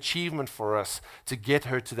like an achievement for us to get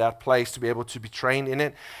her to that place, to be able to be trained in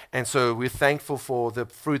it. And so we're thankful for the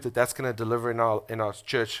fruit that that's going to deliver in our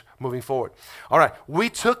church moving forward. All right, we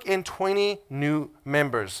took in 20 new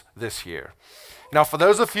members this year. Now, for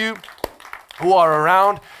those of you who are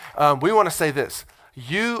around, we want to say this.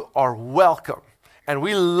 You are welcome, and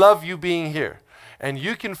we love you being here. And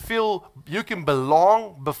you can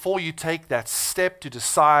belong before you take that step to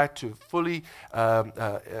decide to fully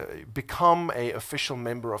become an official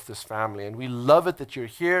member of this family. And we love it that you're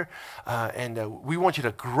here, and we want you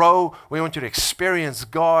to grow. We want you to experience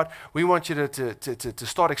God. We want you to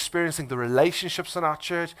start experiencing the relationships in our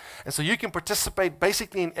church. And so you can participate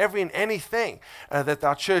basically in every and anything that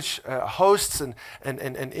our church hosts and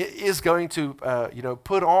is going to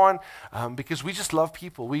put on, because we just love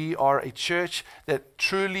people. We are a church that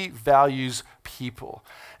truly values people.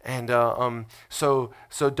 And so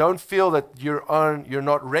don't feel that you're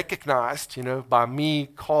not recognized, by me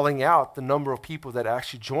calling out the number of people that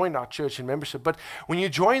actually join our church in membership. But when you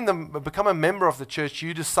become a member of the church,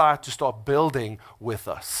 you decide to start building with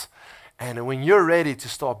us. And when you're ready to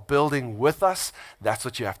start building with us, that's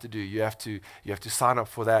what you have to do. You have to sign up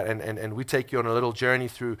for that. And we take you on a little journey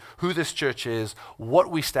through who this church is,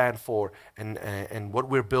 what we stand for, and what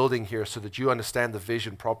we're building here, so that you understand the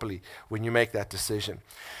vision properly when you make that decision.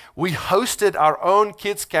 We hosted our own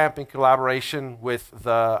kids camp in collaboration with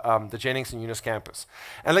the Jennings and Eunice campus.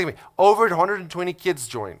 And look at me, over 120 kids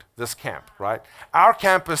joined this camp, right? Our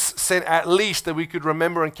campus sent at least, that we could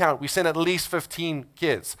remember and count, we sent at least 15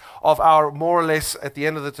 kids. Of our, more or less, at the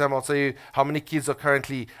end of the term, I'll tell you how many kids are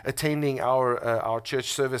currently attending our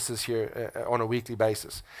church services here on a weekly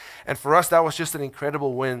basis. And for us, that was just an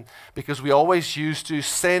incredible win, because we always used to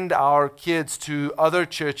send our kids to other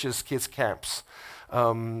churches' kids' camps.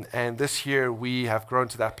 And this year we have grown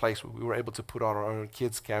to that place where we were able to put on our own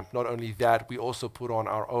kids camp. Not only that, we also put on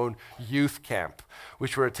our own youth camp,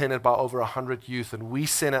 which were attended by over 100 youth. And we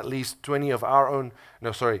sent at least 20 of our own,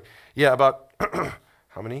 about,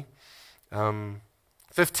 how many?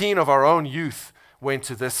 15 of our own youth went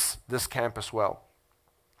to this camp as well.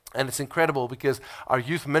 And it's incredible because our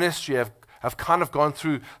youth ministry have kind of gone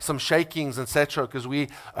through some shakings, etc., because we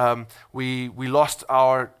lost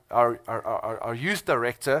our youth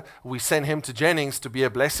director. We sent him to Jennings to be a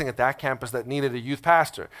blessing at that campus that needed a youth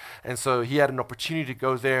pastor. And so he had an opportunity to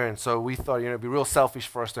go there. And so we thought, it'd be real selfish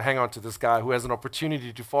for us to hang on to this guy who has an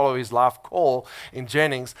opportunity to follow his life call in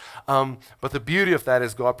Jennings. But the beauty of that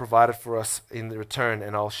is God provided for us in the return,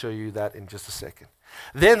 and I'll show you that in just a second.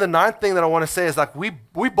 Then the ninth thing that I want to say is,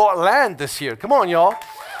 we bought land this year. Come on, y'all.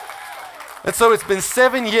 And so it's been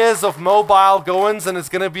 7 years of mobile goings, and it's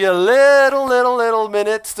going to be a little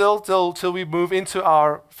minute still till we move into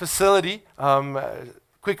our facility.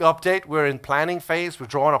 Quick update, we're in planning phase. We're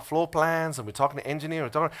drawing up floor plans, and we're talking to engineers. We're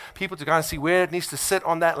talking to people to kind of see where it needs to sit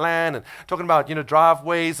on that land, and talking about,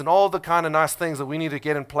 driveways and all the kind of nice things that we need to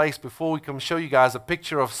get in place before we come show you guys a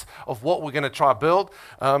picture of what we're going to try to build.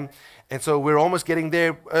 And so we're almost getting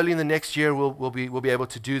there. Early in the next year, we'll be able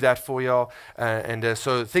to do that for y'all.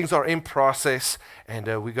 So things are in process, and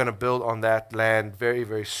we're going to build on that land very,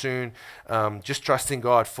 very soon. Just trusting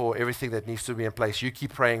God for everything that needs to be in place. You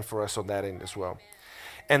keep praying for us on that end as well.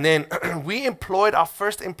 And then we employed our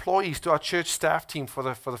first employees to our church staff team for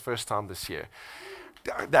the first time this year.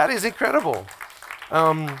 That is incredible.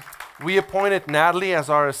 We appointed Natalie as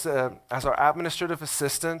our administrative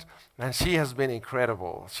assistant, and she has been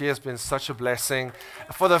incredible. She has been such a blessing.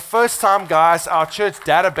 For the first time, guys, our church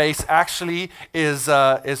database actually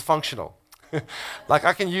is functional.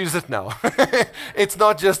 I can use it now. It's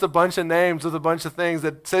not just a bunch of names with a bunch of things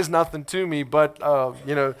that says nothing to me, but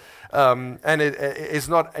and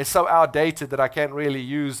it's so outdated that I can't really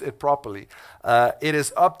use it properly. It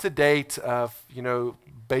is up to date.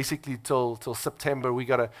 Basically till September. We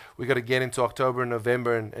gotta get into October and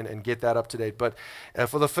November and get that up to date. But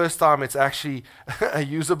for the first time, it's actually a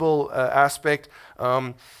usable aspect.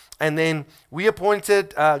 And then we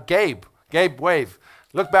appointed Gabe. Gabe, wave.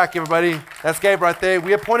 Look back, everybody. That's Gabe right there.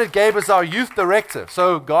 We appointed Gabe as our youth director.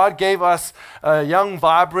 So God gave us a young,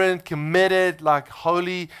 vibrant, committed,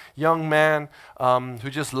 holy young man who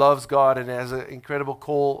just loves God and has an incredible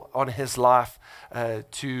call on his life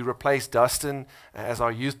to replace Dustin as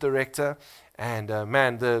our youth director. And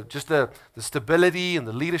man, the stability and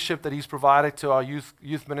the leadership that he's provided to our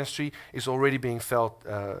youth ministry is already being felt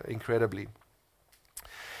incredibly.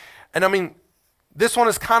 And I mean, this one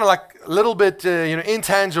is kind of like a little bit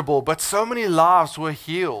intangible, but so many lives were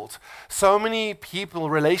healed, so many people,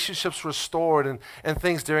 relationships restored, and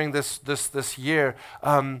things during this year.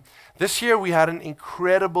 This year we had an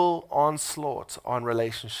incredible onslaught on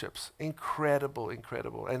relationships, incredible.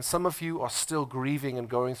 And some of you are still grieving and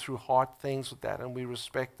going through hard things with that, and we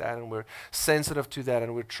respect that, and we're sensitive to that,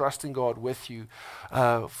 and we're trusting God with you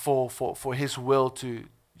for His will to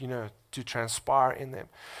transpire in them.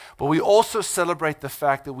 But we also celebrate the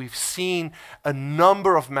fact that we've seen a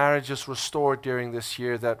number of marriages restored during this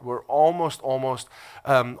year that were almost on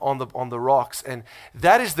the rocks. And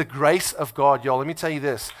that is the grace of God, y'all. Let me tell you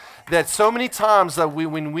this, that so many times that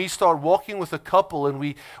when we start walking with a couple, and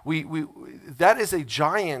we that is a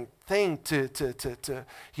giant thing to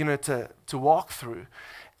walk through.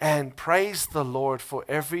 And praise the Lord for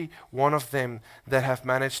every one of them that have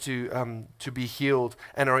managed to be healed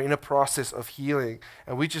and are in a process of healing.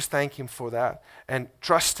 And we just thank Him for that and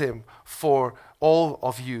trust Him for all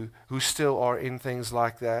of you who still are in things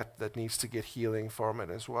like that needs to get healing from it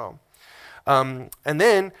as well. And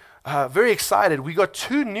then, very excited, we got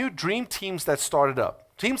 2 new dream teams that started up.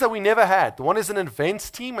 Teams that we never had. The one is an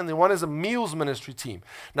events team, and the one is a meals ministry team.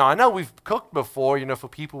 Now, I know we've cooked before, for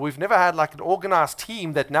people. We've never had like an organized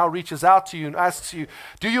team that now reaches out to you and asks you,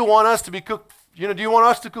 do you want us to be cooked? Do you want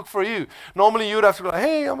us to cook for you? Normally, you would have to be like,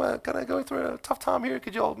 hey, I'm kind of going through a tough time here.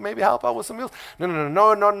 Could you all maybe help out with some meals?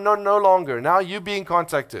 No longer. Now you're being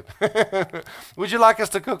contacted. Would you like us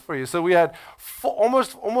to cook for you? So we had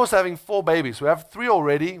almost having 4 babies. We have 3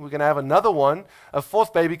 already. We're going to have another one, a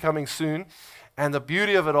 4th baby coming soon. And the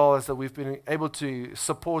beauty of it all is that we've been able to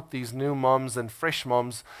support these new moms and fresh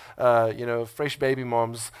moms, fresh baby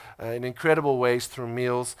moms in incredible ways through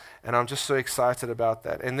meals. And I'm just so excited about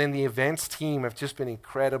that. And then the events team have just been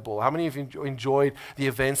incredible. How many of you enjoyed the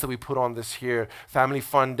events that we put on this year? Family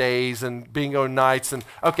fun days and bingo nights and,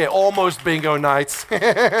 almost bingo nights.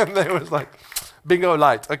 And there was like, bingo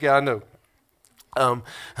light. Okay, I know.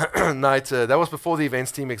 Night. That was before the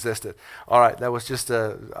events team existed. All right, that was just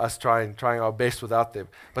us trying our best without them.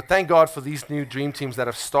 But thank God for these new dream teams that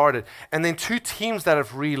have started, and then 2 teams that have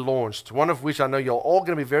relaunched. One of which I know you're all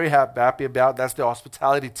going to be very happy about. That's the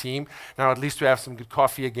hospitality team. Now at least we have some good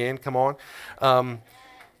coffee again. Come on,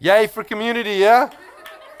 yay for community, yeah.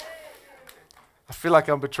 I feel like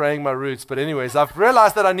I'm betraying my roots, but anyways, I've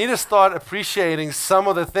realized that I need to start appreciating some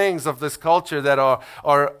of the things of this culture that are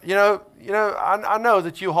I know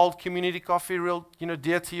that you hold community coffee real,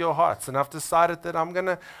 dear to your hearts, and I've decided that I'm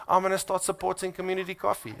gonna start supporting community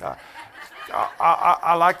coffee.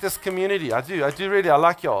 I like this community. I do really. I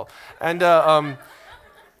like y'all, and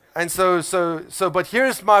so. But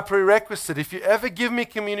here's my prerequisite: if you ever give me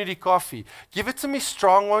community coffee, give it to me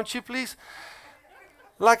strong, won't you, please?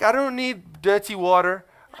 Like, I don't need dirty water.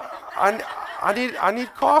 I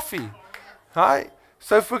need coffee. All right?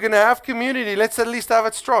 So if we're going to have community, let's at least have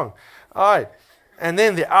it strong. All right. And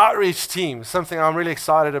then the outreach team, something I'm really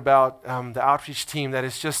excited about, the outreach team that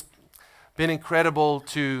has just been incredible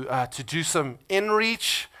to do some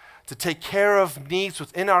in-reach, to take care of needs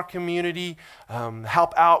within our community,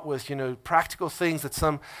 help out with, practical things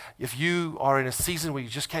that if you are in a season where you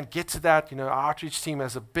just can't get to that, our outreach team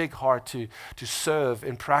has a big heart to serve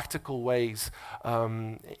in practical ways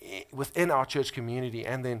within our church community,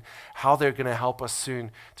 and then how they're going to help us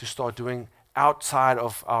soon to start doing outside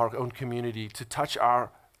of our own community to touch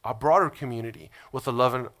our broader community with the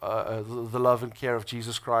love and care of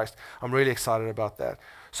Jesus Christ. I'm really excited about that.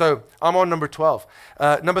 So I'm on number 12.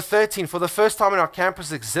 Number 13, for the first time in our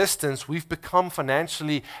campus existence, we've become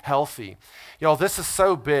financially healthy. This is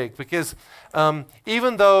so big because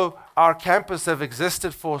even though our campus have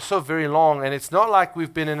existed for so very long, and it's not like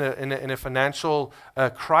we've been in a financial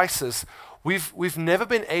crisis, we've never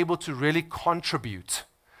been able to really contribute.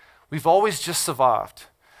 We've always just survived.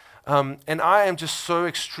 And I am just so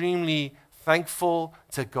extremely thankful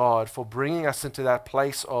to God for bringing us into that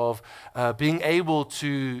place of being able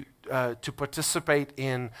to participate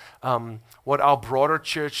in what our broader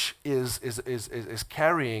church is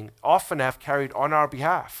carrying, often have carried on our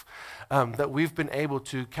behalf. That we've been able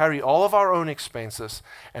to carry all of our own expenses,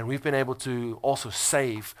 and we've been able to also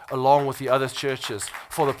save along with the other churches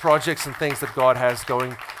for the projects and things that God has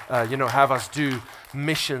going, have us do,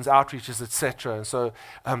 missions, outreaches, etc. And so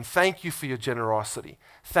thank you for your generosity.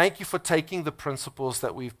 thank you for taking the principles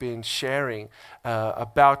that we've been sharing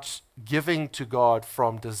about giving to God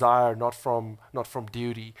from desire, not from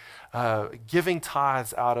duty, giving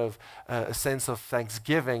tithes out of a sense of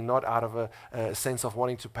thanksgiving, not out of a sense of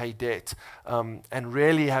wanting to pay debt, and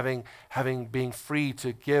really being free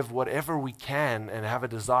to give whatever we can and have a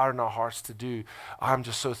desire in our hearts to do. I'm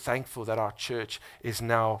just so thankful that our church is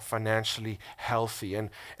now financially healthy, and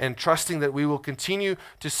trusting that we will continue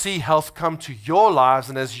to see health come to your lives,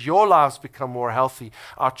 and as your lives become more healthy,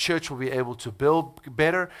 our church will be able to build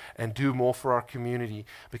better and do more for our community,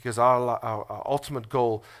 because our ultimate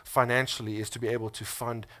goal financially is to be able to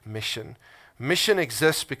fund mission. Mission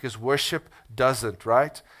exists because worship doesn't,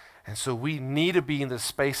 right? And so we need to be in the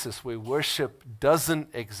spaces where worship doesn't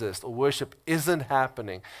exist or worship isn't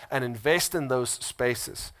happening, and invest in those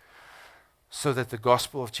spaces so that the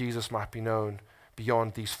gospel of Jesus might be known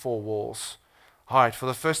beyond these four walls. All right, for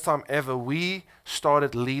the first time ever, we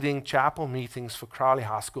started leading chapel meetings for Crowley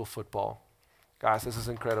High School football. Guys, this is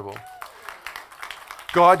incredible.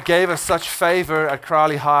 God gave us such favor at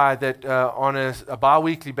Crowley High that on a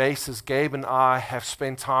bi-weekly basis, Gabe and I have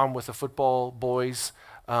spent time with the football boys,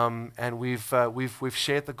 and we've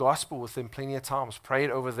shared the gospel with them plenty of times, prayed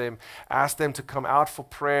over them, asked them to come out for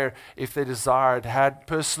prayer if they desired, had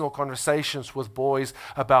personal conversations with boys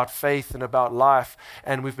about faith and about life,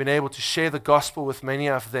 and we've been able to share the gospel with many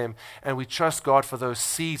of them, and we trust God for those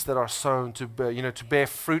seeds that are sown to bear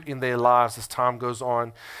fruit in their lives as time goes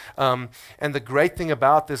on. And the great thing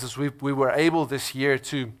about this is we were able this year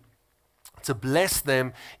to bless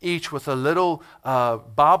them each with a little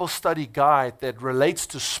Bible study guide that relates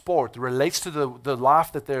to sport, relates to the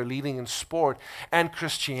life that they're leading in sport and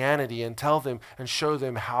Christianity, and tell them and show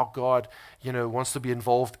them how God wants to be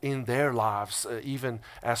involved in their lives, even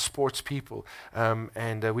as sports people.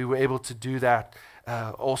 And we were able to do that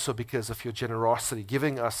also because of your generosity,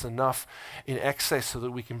 giving us enough in excess so that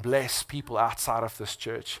we can bless people outside of this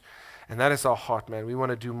church. And that is our heart, man. We want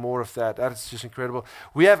to do more of that. That is just incredible.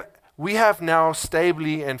 We have now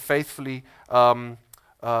stably and faithfully,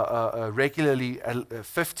 regularly,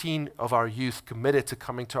 15 of our youth committed to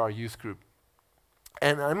coming to our youth group.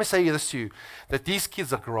 And let me say this to you, that these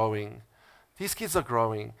kids are growing. These kids are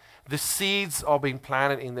growing. The seeds are being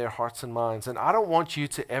planted in their hearts and minds. And I don't want you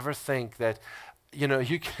to ever think that,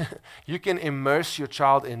 you can immerse your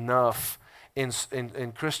child enough in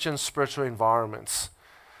Christian spiritual environments.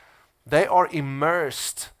 They are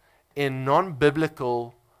immersed in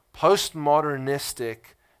non-biblical,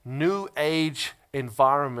 postmodernistic, new age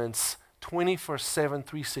environments 24/7,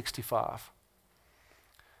 365.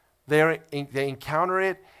 They encounter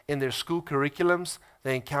it in their school curriculums.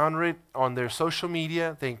 They encounter it on their social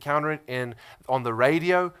media. They encounter it on the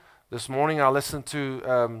radio. This morning I listened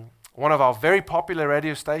to one of our very popular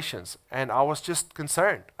radio stations, and I was just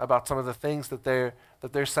concerned about some of the things that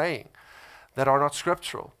they're saying that are not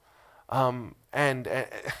scriptural. And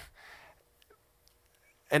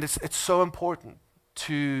it's so important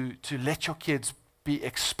to let your kids be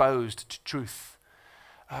exposed to truth,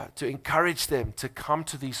 to encourage them to come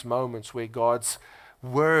to these moments where God's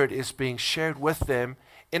word is being shared with them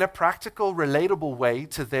in a practical, relatable way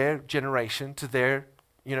to their generation, to their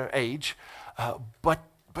age, but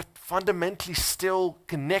fundamentally still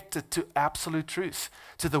connected to absolute truth,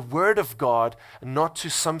 to the Word of God, not to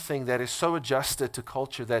something that is so adjusted to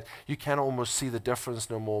culture that you can almost see the difference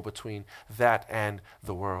no more between that and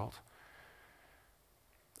the world.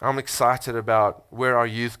 I'm excited about where our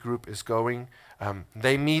youth group is going.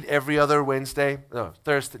 They meet every other Thursday.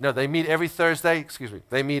 No, they meet every Thursday.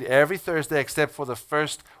 They meet every Thursday except for the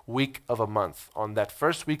first week of a month. On that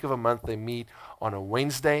first week of a month, they meet on a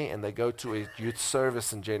Wednesday, and they go to a youth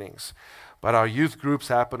service in Jennings. But our youth groups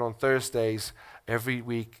happen on Thursdays every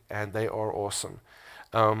week, and they are awesome.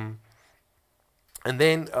 And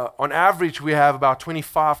then on average, we have about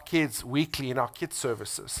 25 kids weekly in our kids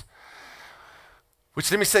services. Which,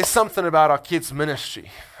 let me say something about our kids' ministry.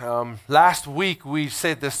 Last week, we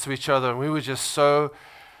said this to each other, and we were just so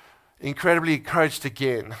incredibly encouraged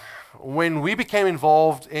again. When we became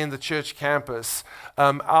involved in the church campus,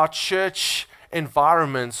 our church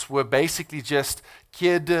environments were basically just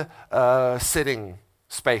kid sitting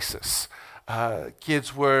spaces.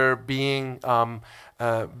 Kids were being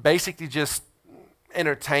basically just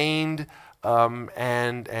entertained and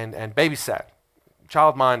babysat,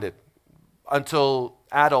 child-minded, until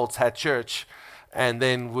adults had church and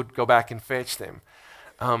then would go back and fetch them.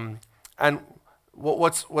 And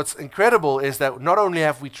what's incredible is that not only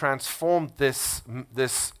have we transformed this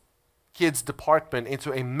kids department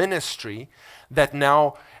into a ministry that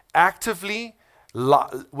now actively,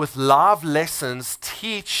 with live lessons,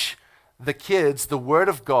 teach the kids the Word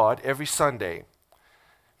of God every Sunday,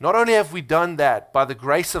 not only have we done that by the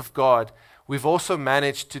grace of God, we've also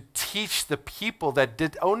managed to teach the people that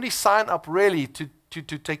did only sign up really to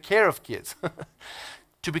take care of kids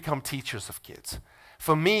to become teachers of kids.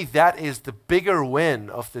 For me, that is the bigger win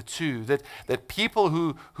of the two. That people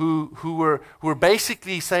who were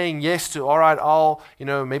basically saying yes to, all right, I'll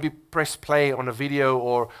maybe press play on a video,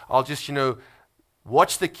 or I'll just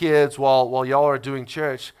watch the kids while y'all are doing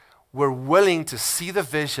church, were willing to see the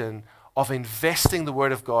vision of investing the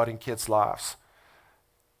Word of God in kids' lives,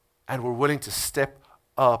 and were willing to step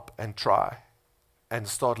up and try and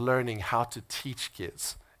start learning how to teach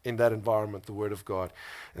kids in that environment the Word of God.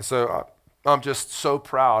 And so I'm just so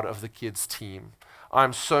proud of the kids team.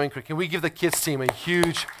 I'm so encouraged. Can we give the kids team a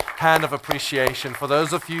huge hand of appreciation? For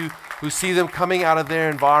those of you who see them coming out of their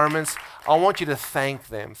environments, I want you to thank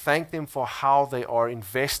them. Thank them for how they are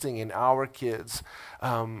investing in our kids.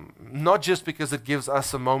 Not just because it gives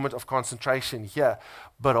us a moment of concentration here,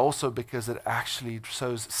 but also because it actually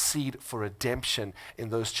sows seed for redemption in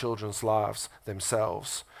those children's lives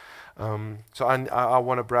themselves. So I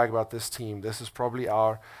want to brag about this team. This is probably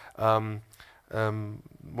our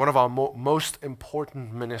one of our most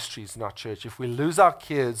important ministries in our church. If we lose our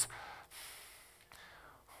kids,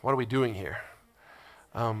 what are we doing here?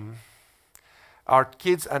 Our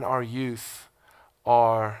kids and our youth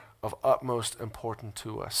are of utmost importance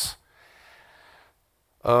to us.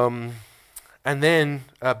 And then,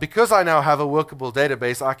 because I now have a workable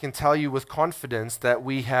database, I can tell you with confidence that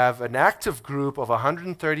we have an active group of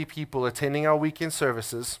 130 people attending our weekend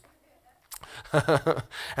services.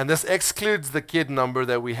 And this excludes the kid number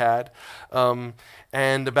that we had.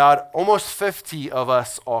 And about almost 50 of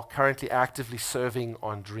us are currently actively serving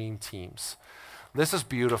on dream teams. This is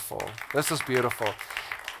beautiful. This is beautiful.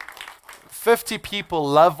 50 people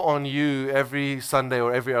love on you every Sunday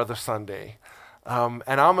or every other Sunday. And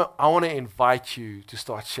I want to invite you to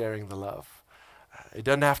start sharing the love. It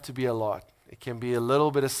doesn't have to be a lot. It can be a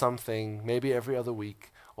little bit of something, maybe every other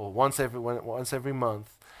week or once every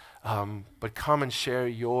month. But come and share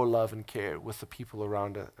your love and care with the people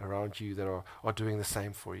around you that are doing the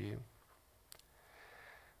same for you.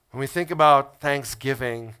 When we think about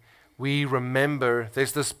Thanksgiving, we remember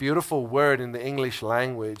there's this beautiful word in the English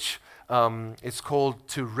language. It's called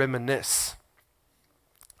to reminisce.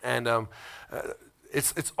 And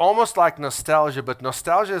it's almost like nostalgia, but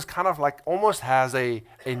nostalgia is kind of like almost has a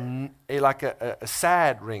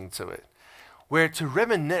sad ring to it, where to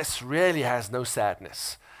reminisce really has no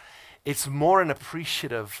sadness. It's more an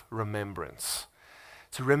appreciative remembrance.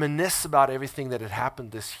 To reminisce about everything that had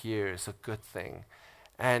happened this year is a good thing.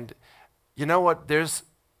 And you know what?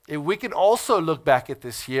 We can also look back at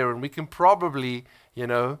this year, and we can probably,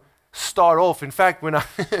 start off. In fact, when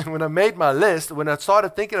I made my list, when I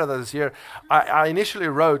started thinking of this year, I initially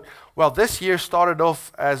wrote, well, this year started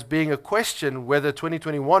off as being a question whether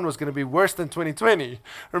 2021 was going to be worse than 2020.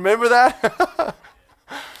 Remember that?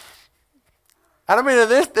 And I mean,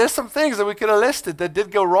 there's some things that we could have listed that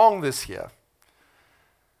did go wrong this year.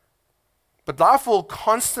 But life will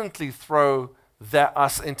constantly throw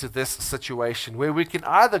us into this situation where we can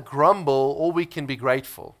either grumble or we can be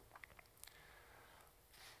grateful.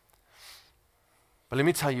 But let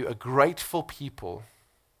me tell you, a grateful people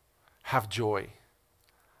have joy.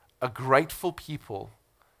 A grateful people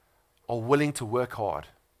are willing to work hard.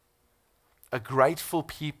 A grateful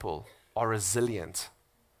people are resilient.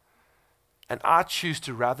 And I choose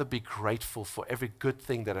to rather be grateful for every good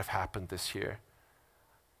thing that have happened this year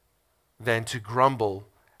than to grumble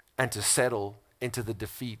and to settle into the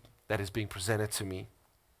defeat that is being presented to me.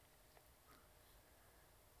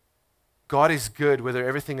 God is good whether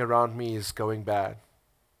everything around me is going bad.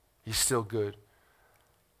 He's still good.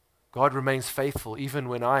 God remains faithful even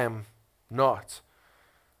when I am not.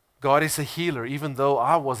 God is a healer even though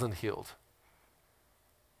I wasn't healed.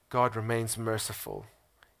 God remains merciful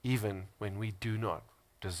even when we do not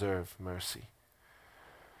deserve mercy.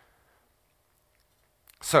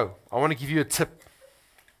 So, I want to give you a tip.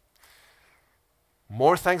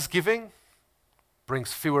 More thanksgiving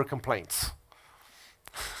brings fewer complaints.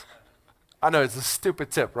 I know it's a stupid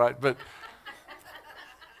tip, right? But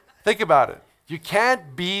think about it. You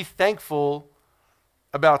can't be thankful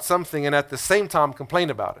about something and at the same time complain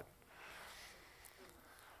about it.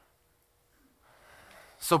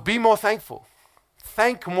 So be more thankful.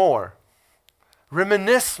 Thank more.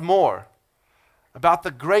 Reminisce more about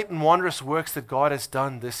the great and wondrous works that God has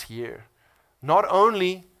done this year. Not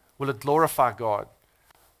only will it glorify God,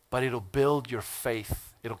 but it'll build your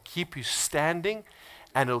faith. It'll keep you standing,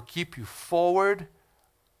 and it'll keep you forward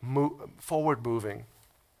moving.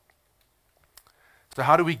 So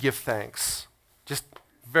how do we give thanks? Just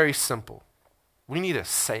very simple. We need to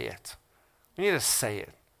say it. We need to say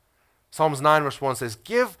it. Psalms 9 verse 1 says,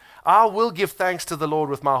 I will give thanks to the Lord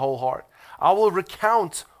with my whole heart. I will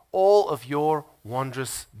recount all of your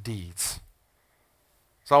wondrous deeds.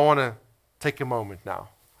 So I want to take a moment now.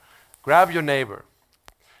 Grab your neighbor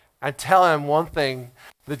and tell him one thing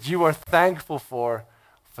that you are thankful for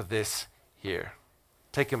this year.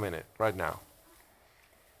 Take a minute right now.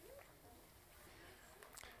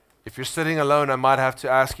 If you're sitting alone, I might have to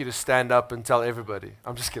ask you to stand up and tell everybody.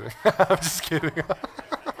 I'm just kidding. I'm just kidding.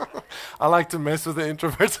 I like to mess with the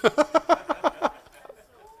introverts.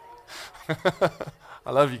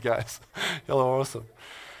 I love you guys. Y'all are awesome.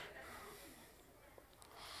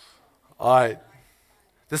 All right.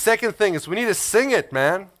 The second thing is we need to sing it,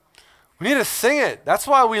 man. We need to sing it. That's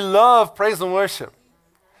why we love praise and worship.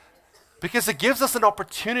 Because it gives us an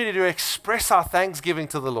opportunity to express our thanksgiving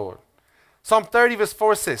to the Lord. Psalm 30 verse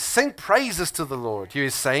 4 says, sing praises to the Lord, you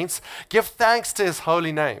his saints. Give thanks to his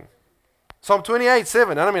holy name. Psalm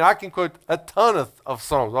 28:7. And I can quote a ton of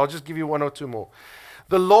Psalms. I'll just give you one or two more.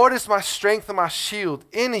 The Lord is my strength and my shield.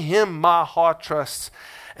 In him my heart trusts,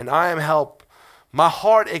 and I am helped. My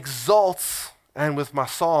heart exalts, and with my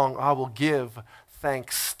song I will give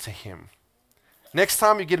thanks to him. Next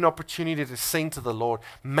time you get an opportunity to sing to the Lord,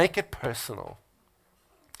 make it personal.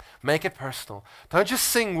 Make it personal. Don't just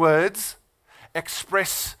sing words.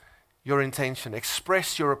 Express your intention.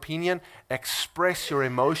 Express your opinion. Express your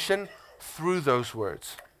emotion through those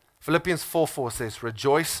words. Philippians 4:4 says,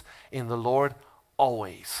 rejoice in the Lord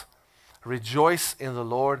always. Rejoice in the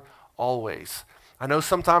Lord always. I know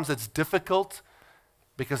sometimes it's difficult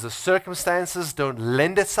because the circumstances don't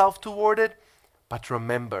lend itself toward it, but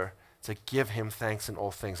remember to give him thanks in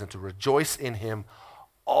all things and to rejoice in him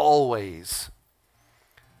always.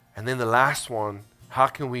 And then the last one, how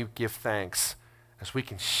can we give thanks? As we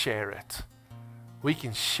can share it. We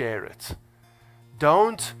can share it.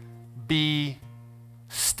 Don't be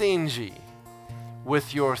stingy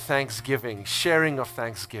with your thanksgiving, sharing of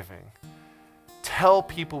thanksgiving. Tell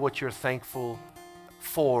people what you're thankful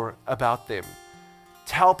for about them.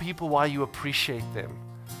 Tell people why you appreciate them.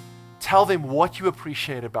 Tell them what you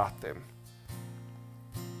appreciate about them.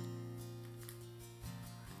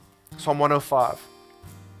 Psalm 105.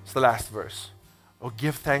 It's the last verse. Oh,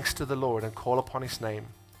 give thanks to the Lord and call upon his name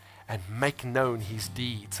and make known his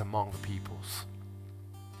deeds among the peoples.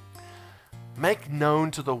 Make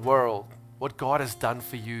known to the world what God has done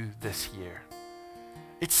for you this year.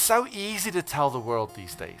 It's so easy to tell the world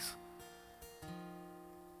these days.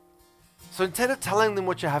 So instead of telling them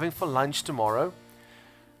what you're having for lunch tomorrow,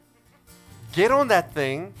 get on that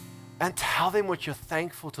thing and tell them what you're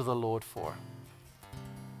thankful to the Lord for.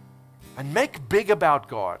 And make big about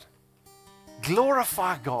God.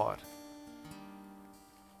 Glorify God.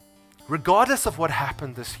 Regardless of what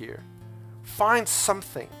happened this year, find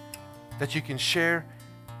something that you can share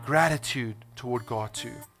gratitude toward God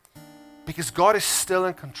to. Because God is still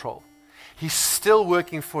in control. He's still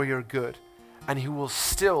working for your good. And He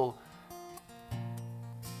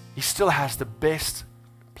still has the best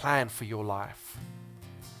plan for your life.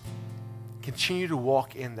 Continue to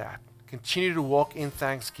walk in that. Continue to walk in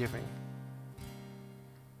thanksgiving.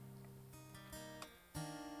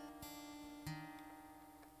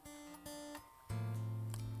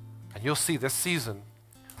 And you'll see this season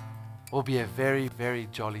will be a very, very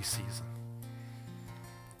jolly season.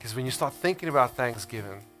 Because when you start thinking about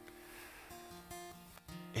Thanksgiving,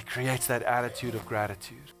 it creates that attitude of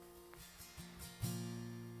gratitude.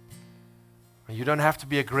 And you don't have to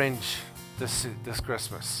be a Grinch this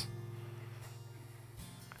Christmas.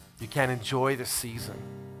 You can enjoy the season.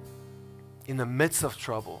 In the midst of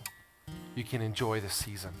trouble, you can enjoy the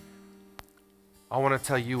season. I want to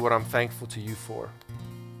tell you what I'm thankful to you for.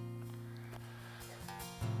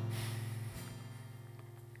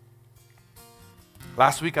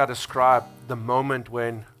 Last week I described the moment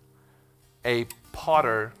when a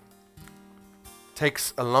potter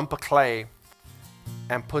takes a lump of clay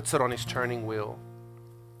and puts it on his turning wheel.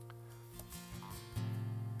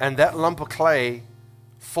 And that lump of clay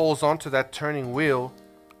falls onto that turning wheel,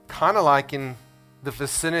 kind of like in the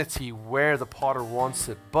vicinity where the potter wants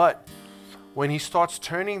it. But when he starts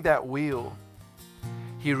turning that wheel,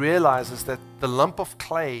 he realizes that the lump of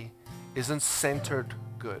clay isn't centered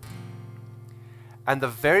good. And the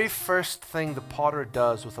very first thing the potter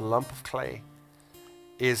does with a lump of clay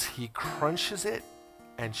is he crunches it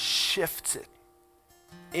and shifts it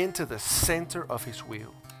into the center of his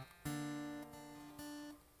wheel.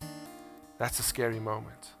 That's a scary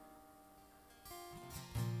moment.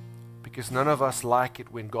 Because none of us like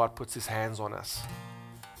it when God puts his hands on us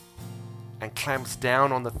and clamps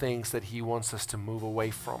down on the things that He wants us to move away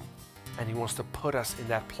from. And He wants to put us in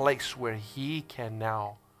that place where He can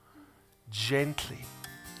now gently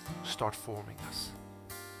start forming us.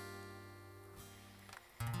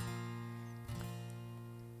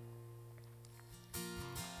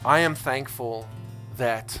 I am thankful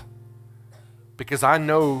that, because I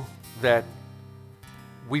know that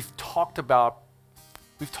we've talked about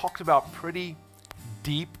pretty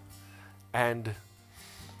deep and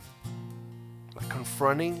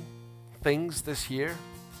confronting things this year,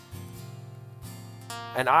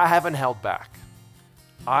 and I haven't held back.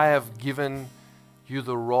 I have given you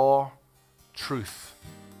the raw truth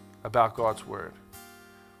about God's Word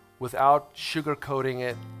without sugarcoating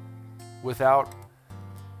it, without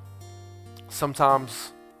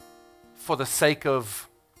sometimes, for the sake of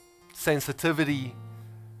sensitivity,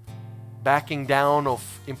 backing down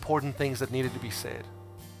of important things that needed to be said.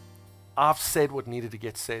 I've said what needed to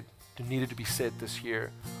get said, needed to be said this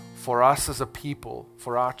year for us as a people,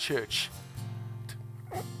 for our church, to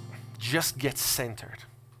just get centered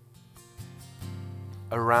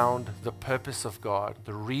around the purpose of God,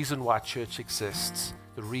 the reason why church exists,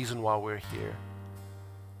 the reason why we're here,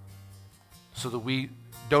 so that we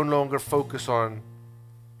don't longer focus on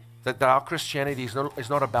that our Christianity is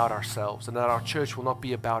not about ourselves, and that our church will not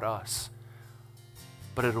be about us,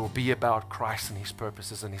 but it will be about Christ and His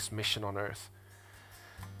purposes and His mission on earth.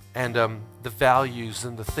 And the values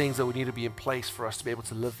and the things that we need to be in place for us to be able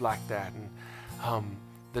to live like that, and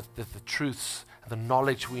the truths and the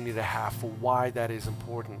knowledge we need to have for why that is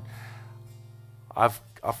important. I've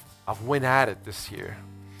went at it this year,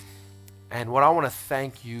 and what I want to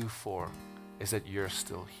thank you for is that you're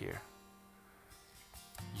still here.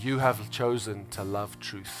 You have chosen to love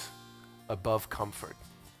truth above comfort.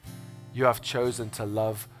 You have chosen to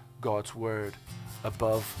love God's Word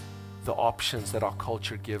above the options that our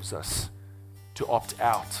culture gives us to opt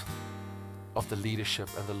out of the leadership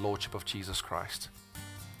and the lordship of Jesus Christ.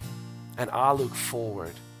 And I look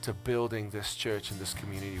forward to building this church and this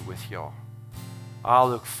community with y'all. I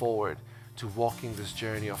look forward to walking this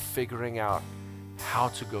journey of figuring out how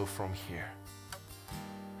to go from here.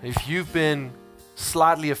 If you've been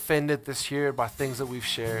slightly offended this year by things that we've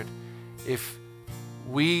shared, if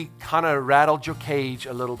we kind of rattled your cage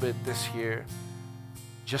a little bit this year,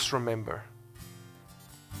 just remember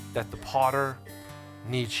that the potter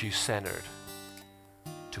needs you centered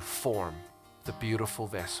to form the beautiful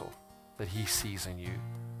vessel that He sees in you,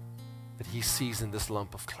 that He sees in this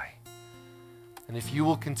lump of clay. And if you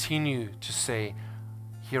will continue to say,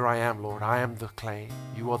 "Here I am, Lord, I am the clay,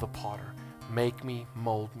 you are the potter, make me,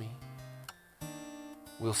 mold me,"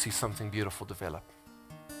 we'll see something beautiful develop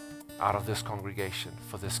out of this congregation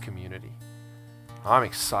for this community. I'm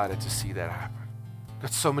excited to see that happen.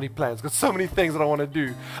 Got so many plans, got so many things that I want to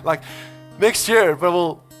do. Like next year, but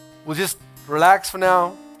we'll just relax for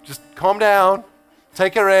now. Just calm down,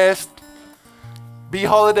 take a rest, be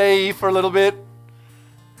holiday for a little bit,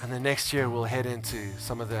 and then next year we'll head into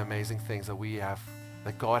some of the amazing things that we have,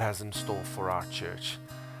 that God has in store for our church.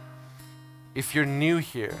 If you're new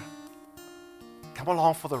here, come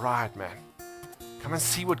along for the ride, man. Come and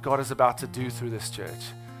see what God is about to do through this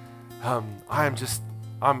church. I'm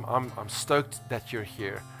stoked that you're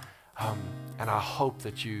here, and I hope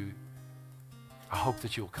that you'll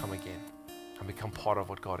come again and become part of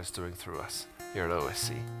what God is doing through us here at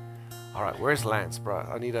OSC. All right, where's Lance, bro?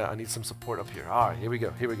 I need some support up here. All right, here we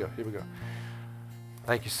go.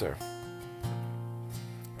 Thank you, sir.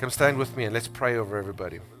 Come stand with me and let's pray over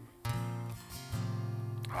everybody.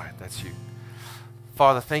 All right, that's you.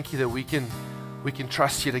 Father, thank you that we can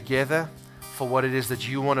trust you together for what it is that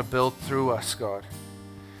you want to build through us, God.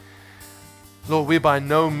 Lord, we're by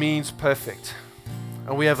no means perfect,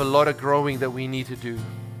 and we have a lot of growing that we need to do.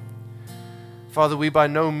 Father, we by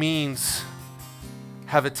no means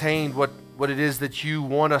have attained what it is that you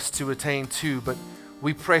want us to attain to, but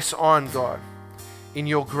we press on, God, in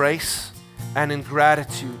your grace and in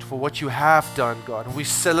gratitude for what you have done, God. And we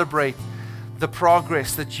celebrate the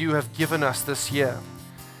progress that you have given us this year.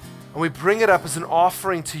 And we bring it up as an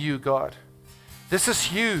offering to you, God. This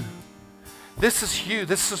is you. This is you.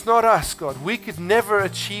 This is not us, God. We could never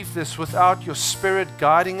achieve this without your Spirit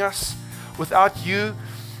guiding us, without you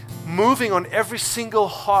moving on every single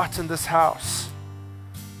heart in this house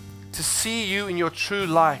to see you in your true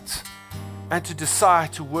light and to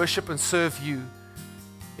decide to worship and serve you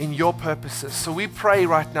in your purposes. So we pray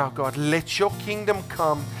right now, God, let your kingdom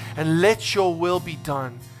come and let your will be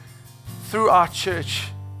done through our church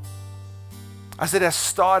as it has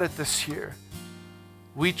started this year.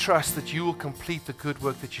 We trust that you will complete the good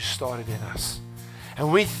work that you started in us.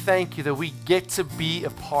 And we thank you that we get to be a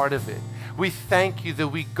part of it. We thank you that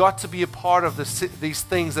we got to be a part of these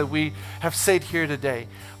things that we have said here today.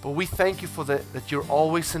 But we thank you for that you're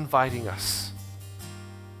always inviting us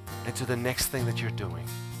into the next thing that you're doing.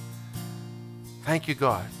 Thank you,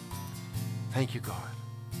 God. Thank you, God.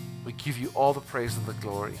 We give you all the praise and the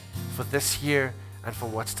glory for this year and for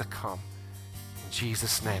what's to come. In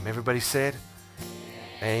Jesus' name. Everybody said,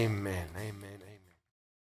 amen. Amen.